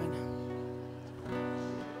Jason Donovan?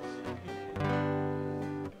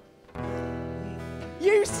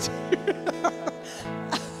 Used to.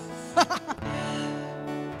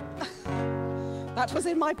 That was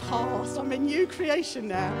in my past. I'm a new creation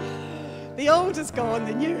now. The old has gone,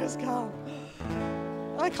 the new has come.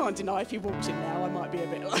 I can't deny if you walked in now, I might be a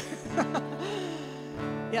bit like...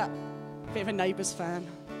 Yeah, bit of a Neighbours fan.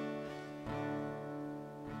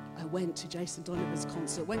 I went to Jason Donovan's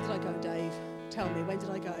concert. When did I go, Dave? Tell me, when did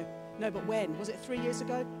I go? No, but when? Was it 3 years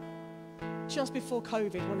ago? Just before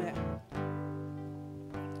COVID, wasn't it?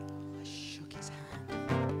 I shook his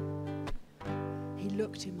hand. He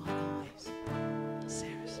looked in my eyes.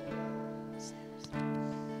 Seriously.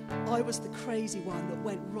 I was the crazy one that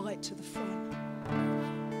went right to the front.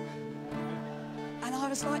 And I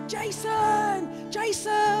was like, Jason!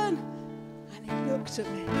 Jason! And he looked at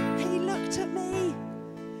me.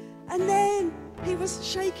 And then he was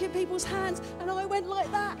shaking people's hands, and I went like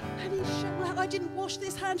that, and he shook like I didn't wash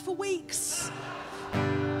this hand for weeks.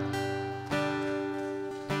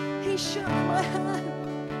 He shook my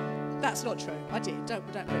hand. That's not true. I did. Don't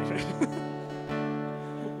put it through.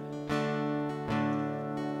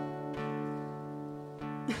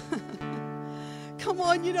 Come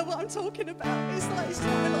on, you know what I'm talking about. It's what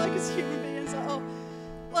we're like as human beings.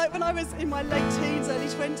 Like when I was in my late teens, early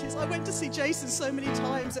 20s, I went to see Jason so many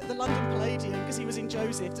times at the London Palladium because he was in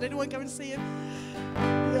Joseph. Did anyone go and see him?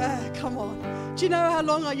 Yeah, come on. Do you know how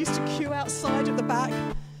long I used to queue outside at the back?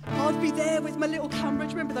 I'd be there with my little camera.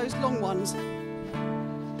 Do you remember those long ones?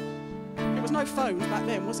 There was no phones back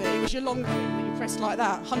then, was it? It was your long thing that you pressed like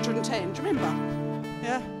that, 110. Do you remember?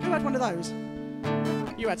 Yeah? Who had one of those?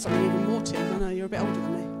 You had something even more, Tim. I know, you're a bit older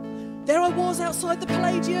than me. There I was outside the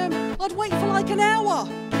Palladium. I'd wait for like an hour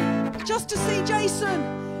just to see Jason.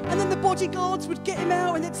 And then the bodyguards would get him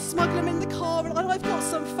out and they'd smuggle him in the car. And I've got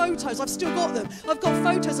some photos. I've still got them. I've got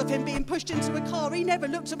photos of him being pushed into a car. He never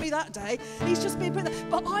looked at me that day. He's just being put there.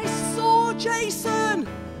 But I saw Jason.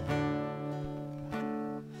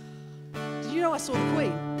 Did you know I saw the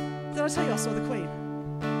Queen? Did I tell you I saw the Queen?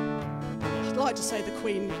 I'd like to say the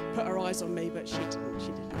Queen put her eyes on me, but she didn't. She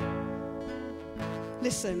didn't.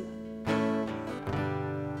 Listen.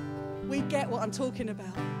 We get what I'm talking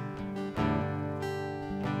about.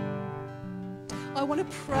 I want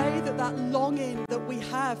to pray that longing that we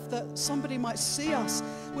have, that somebody might see us,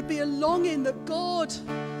 would be a longing that God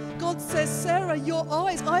says, Sarah, your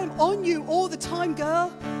eyes, I am on you all the time,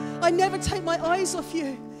 girl. I never take my eyes off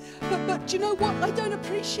you. But do you know what? I don't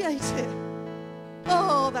appreciate it.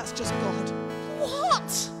 Oh, that's just God.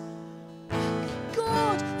 What?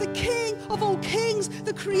 of all kings,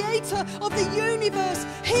 the creator of the universe.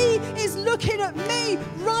 He is looking at me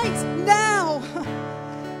right now.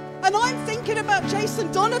 And I'm thinking about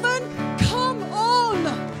Jason Donovan. Come on.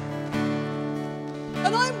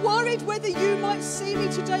 And I'm worried whether you might see me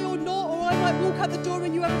today or not, or I might walk out the door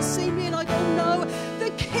and you haven't seen me and I go, no. The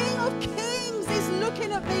King of Kings is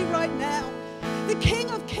looking at me right now. The King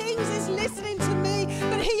of Kings is listening to me,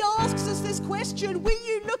 but he asks us this question: will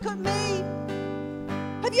you look at me?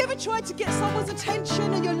 Have you ever tried to get someone's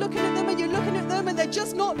attention and you're looking at them and you're looking at them and they're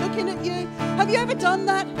just not looking at you? Have you ever done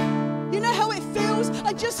that? You know how it feels?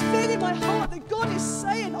 I just feel in my heart that God is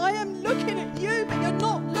saying, I am looking at you, but you're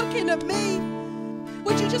not looking at me.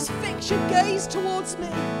 Would you just fix your gaze towards me?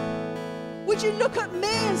 Would you look at me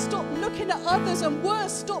and stop looking at others, and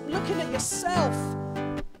worse, stop looking at yourself?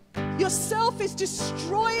 Yourself is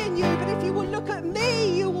destroying you, but if you will look at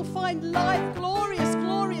me, you will find life, glorious,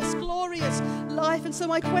 glorious, glorious life. And so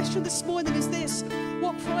my question this morning is this: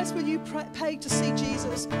 what price will you pay to see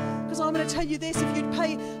Jesus? Because I'm going to tell you this: if you'd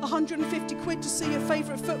pay 150 quid to see your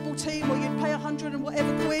favourite football team, or you'd pay 100 and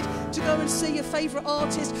whatever quid to go and see your favourite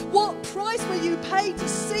artist, what price will you pay to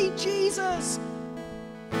see Jesus?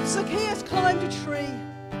 Zacchaeus climbed a tree.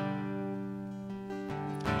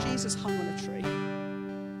 Jesus hung on a tree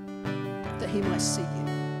that he might see you.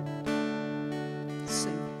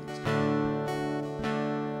 Sing.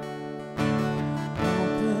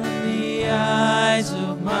 Open the eyes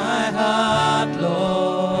of my heart,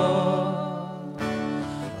 Lord.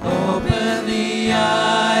 Open the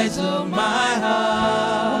eyes of my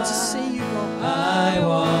heart. I want to see you, Lord. I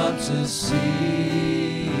want to see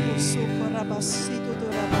you.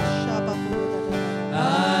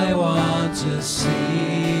 I want to see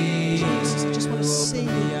you. Jesus, I just want to see you.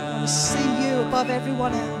 I want to see you above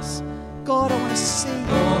everyone else. God, I want to see you.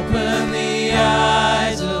 Open the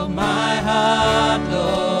eyes of my heart,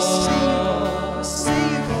 Lord. See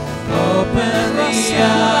you, God. Open the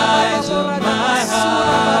eyes of my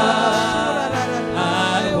heart.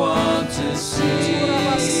 I want to see you.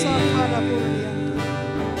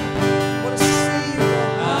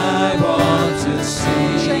 I want to see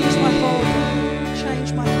you. Change my heart.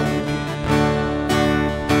 Change my heart.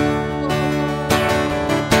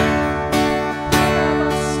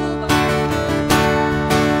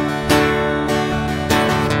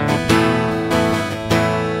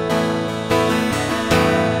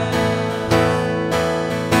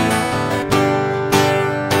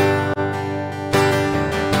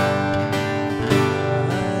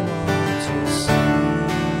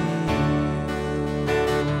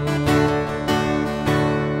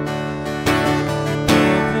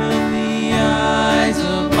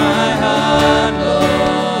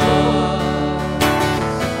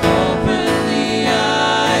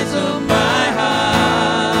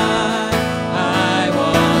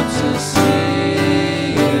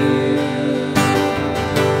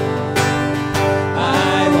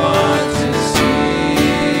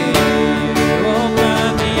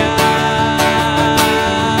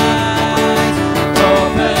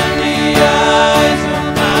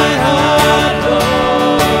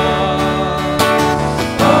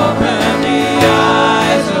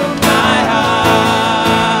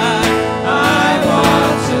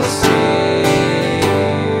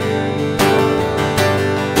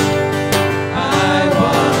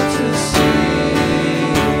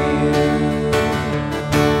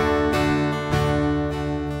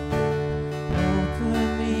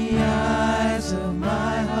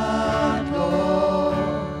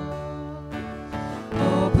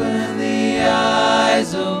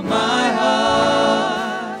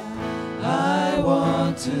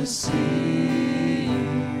 to see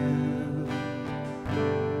you.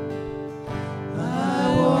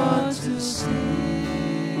 I want to see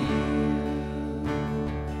you.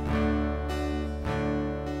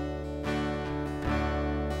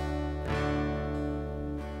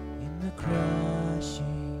 In the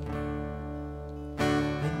crushing,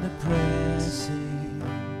 in the pressing,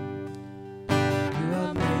 you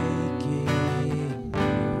are making me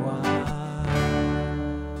wise.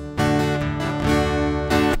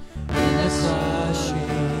 In the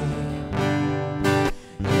crushing,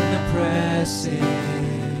 in the pressing,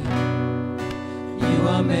 you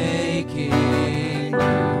are making me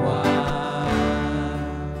wise.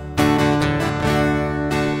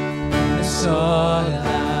 In the solid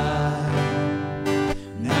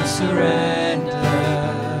now surrender,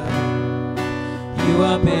 you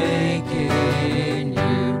are making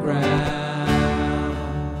new ground.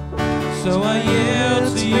 So I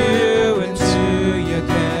yield to you and to your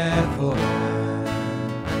careful hand.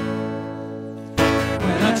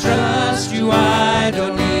 When I trust you, I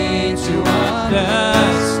don't need to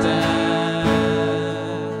understand.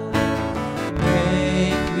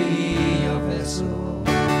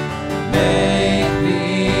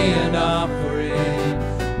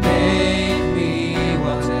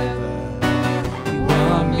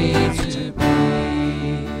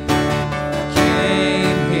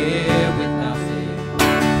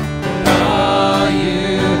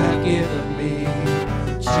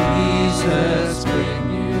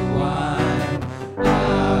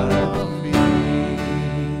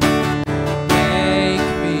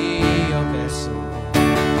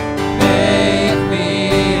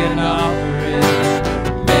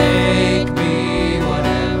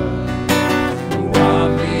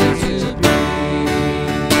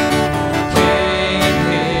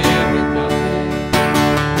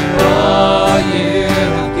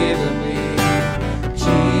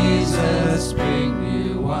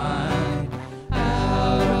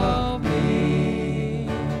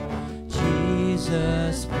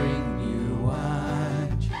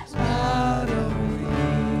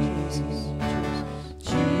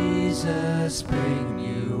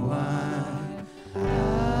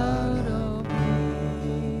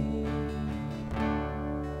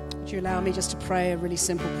 would you allow me just to pray a really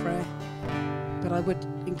simple prayer? But I would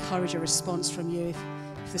encourage a response from you.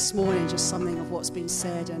 If this morning just something of what's been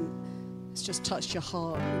said and it's just touched your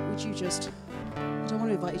heart, would you just, I don't want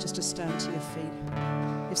to invite you just to stand to your feet.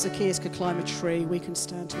 If Zacchaeus could climb a tree, we can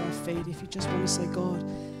stand to our feet. If you just want to say, God,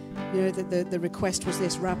 you know, the request was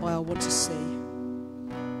this, Rabbi, I want to see.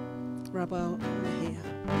 Rabbi, I want to hear.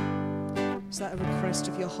 Is that a request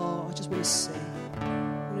of your heart? I just want to see. I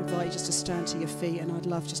want to invite you just to stand to your feet, and I'd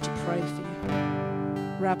love just to pray for you.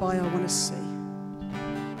 Rabbi, I want to see.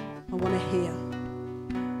 I want to hear.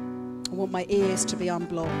 I want my ears to be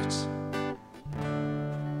unblocked.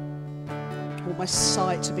 I want my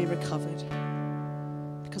sight to be recovered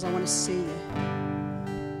because I want to see you.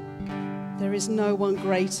 There is no one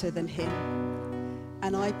greater than him.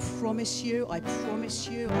 And I promise you, I promise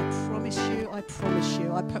you, I promise you, I promise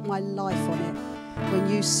you, I put my life on it. When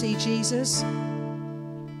you see Jesus,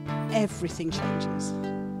 everything changes.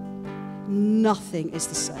 Nothing is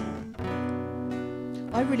the same.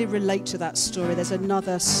 I really relate to that story. There's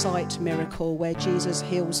another sight miracle where Jesus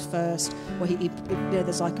heals first, where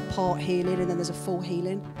there's like a part healing and then there's a full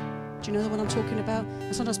healing. Do you know the one I'm talking about?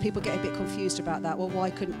 And sometimes people get a bit confused about that. Well, why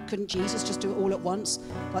couldn't Jesus just do it all at once?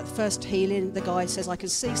 Like the first healing, the guy says, I can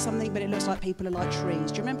see something, but it looks like people are like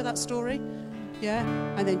trees. Do you remember that story? Yeah?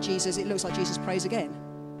 And then it looks like Jesus prays again.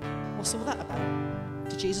 What's all that about?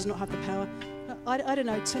 Did Jesus not have the power? I don't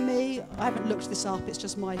know. To me, I haven't looked this up. It's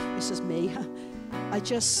just me. I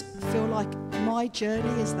just feel like my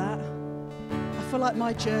journey is that. I feel like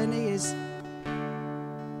my journey is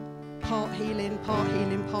part healing, part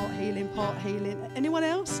healing, part healing, part healing. Anyone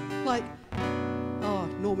else? Like, oh,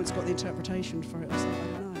 Norman's got the interpretation for it. So I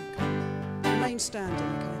don't know. Okay. Remain standing,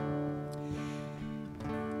 okay?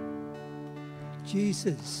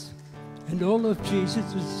 Jesus and all of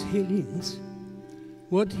Jesus' healings,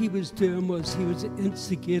 what he was doing was he was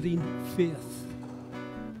instigating faith.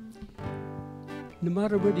 No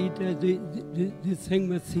matter what he did, the thing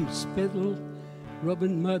with the spittle,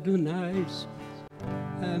 rubbing mud on eyes,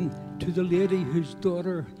 to the lady whose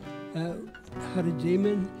daughter had a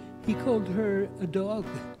demon, he called her a dog.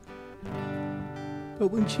 But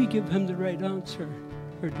when she gave him the right answer,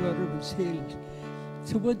 her daughter was healed.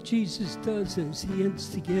 So what Jesus does is he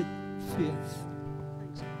instigates faith.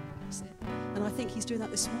 That's it. And I think he's doing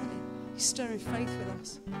that this morning. He's stirring faith with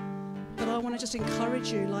us. But I want to just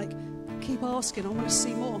encourage you, like, keep asking. I want to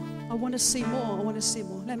see more. I want to see more. I want to see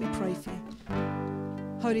more. Let me pray for you.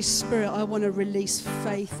 Holy Spirit, I want to release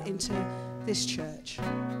faith into this church.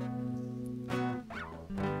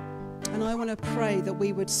 And I want to pray that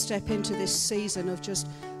we would step into this season of just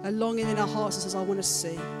a longing in our hearts that says, I want to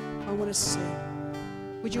see. I want to see.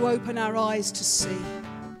 Would you open our eyes to see?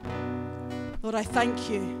 Lord, I thank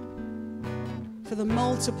you for the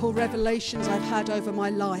multiple revelations I've had over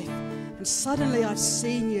my life. And suddenly I've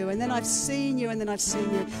seen you, and then I've seen you, and then I've seen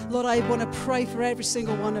you. Lord, I want to pray for every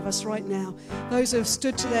single one of us right now. Those who have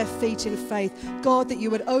stood to their feet in faith. God, that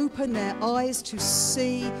you would open their eyes to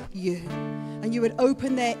see you. And you would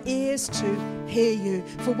open their ears to hear you.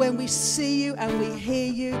 For when we see you and we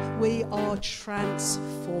hear you, we are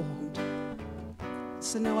transformed.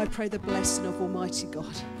 So now I pray the blessing of Almighty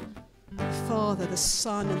God, the Father, the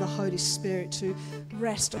Son, and the Holy Spirit to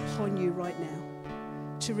rest upon you right now.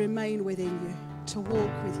 To remain within you, to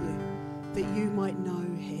walk with you, that you might know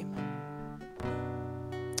him.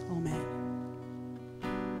 Amen.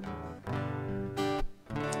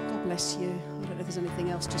 God bless you. I don't know if there's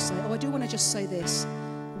anything else to say. Oh, I do want to just say this.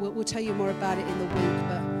 We'll tell you more about it in the week,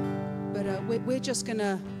 but we're just going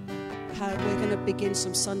to begin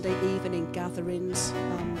some Sunday evening gatherings,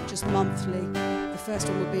 just monthly. The first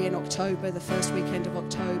one will be in October, the first weekend of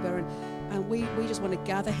October, and we just want to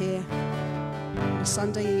gather here on a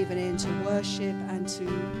Sunday evening to worship and to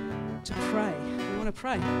pray. We want to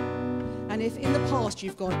pray. And if in the past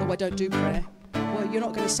you've gone, oh, I don't do prayer, well, you're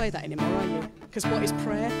not going to say that anymore, are you? Because what is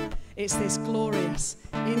prayer? It's this glorious,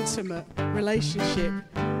 intimate relationship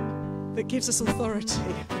that gives us authority.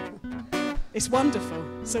 It's wonderful.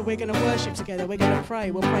 So we're going to worship together. We're going to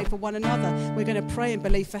pray. We'll pray for one another. We're going to pray and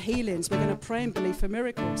believe for healings. We're going to pray and believe for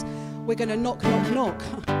miracles. We're going to knock, knock, knock.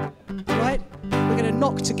 Right? We're going to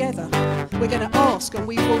knock together. We're going to ask and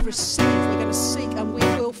we will receive. We're going to seek and we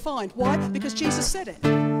will find. Why? Because Jesus said it.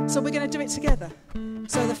 So we're going to do it together.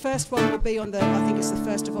 So the first one will be on I think it's the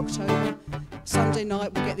 1st of October. Sunday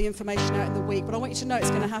night, we'll get the information out in the week. But I want you to know it's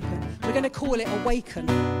going to happen. We're going to call it Awaken.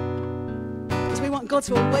 Because we want God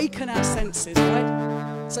to awaken our senses,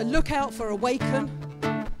 right? So look out for Awaken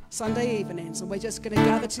Sunday evenings. And we're just going to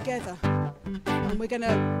gather together. And we're going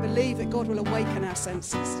to believe that God will awaken our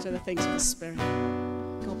senses to the things of the Spirit.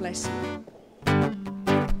 God bless you.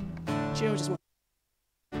 Jill just wants.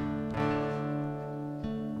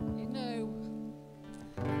 You know,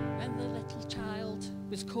 when the little child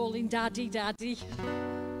was calling Daddy, Daddy,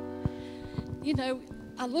 you know,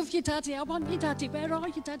 I love you, Daddy, I want you, Daddy, where are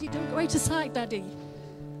you, Daddy, don't go out of sight, Daddy.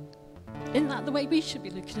 Isn't that the way we should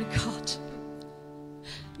be looking at God?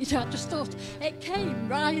 You know, I just thought it came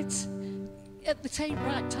right at the same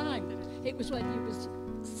right time. It was when you was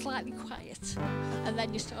slightly quiet and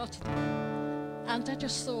then you started. And I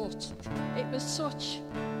just thought it was such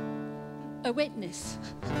a witness.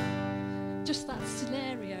 Just that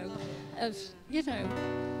scenario of, you know,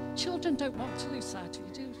 children don't want to lose sight of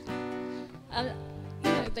you, do they? And, you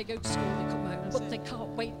know, they go to school, they come home, but they can't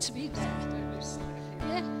wait to be there. Don't lose sight of him.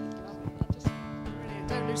 Yeah. Brilliant.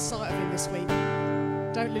 Don't lose sight of him this week.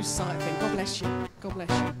 Don't lose sight of him. God bless you. God bless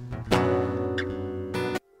you.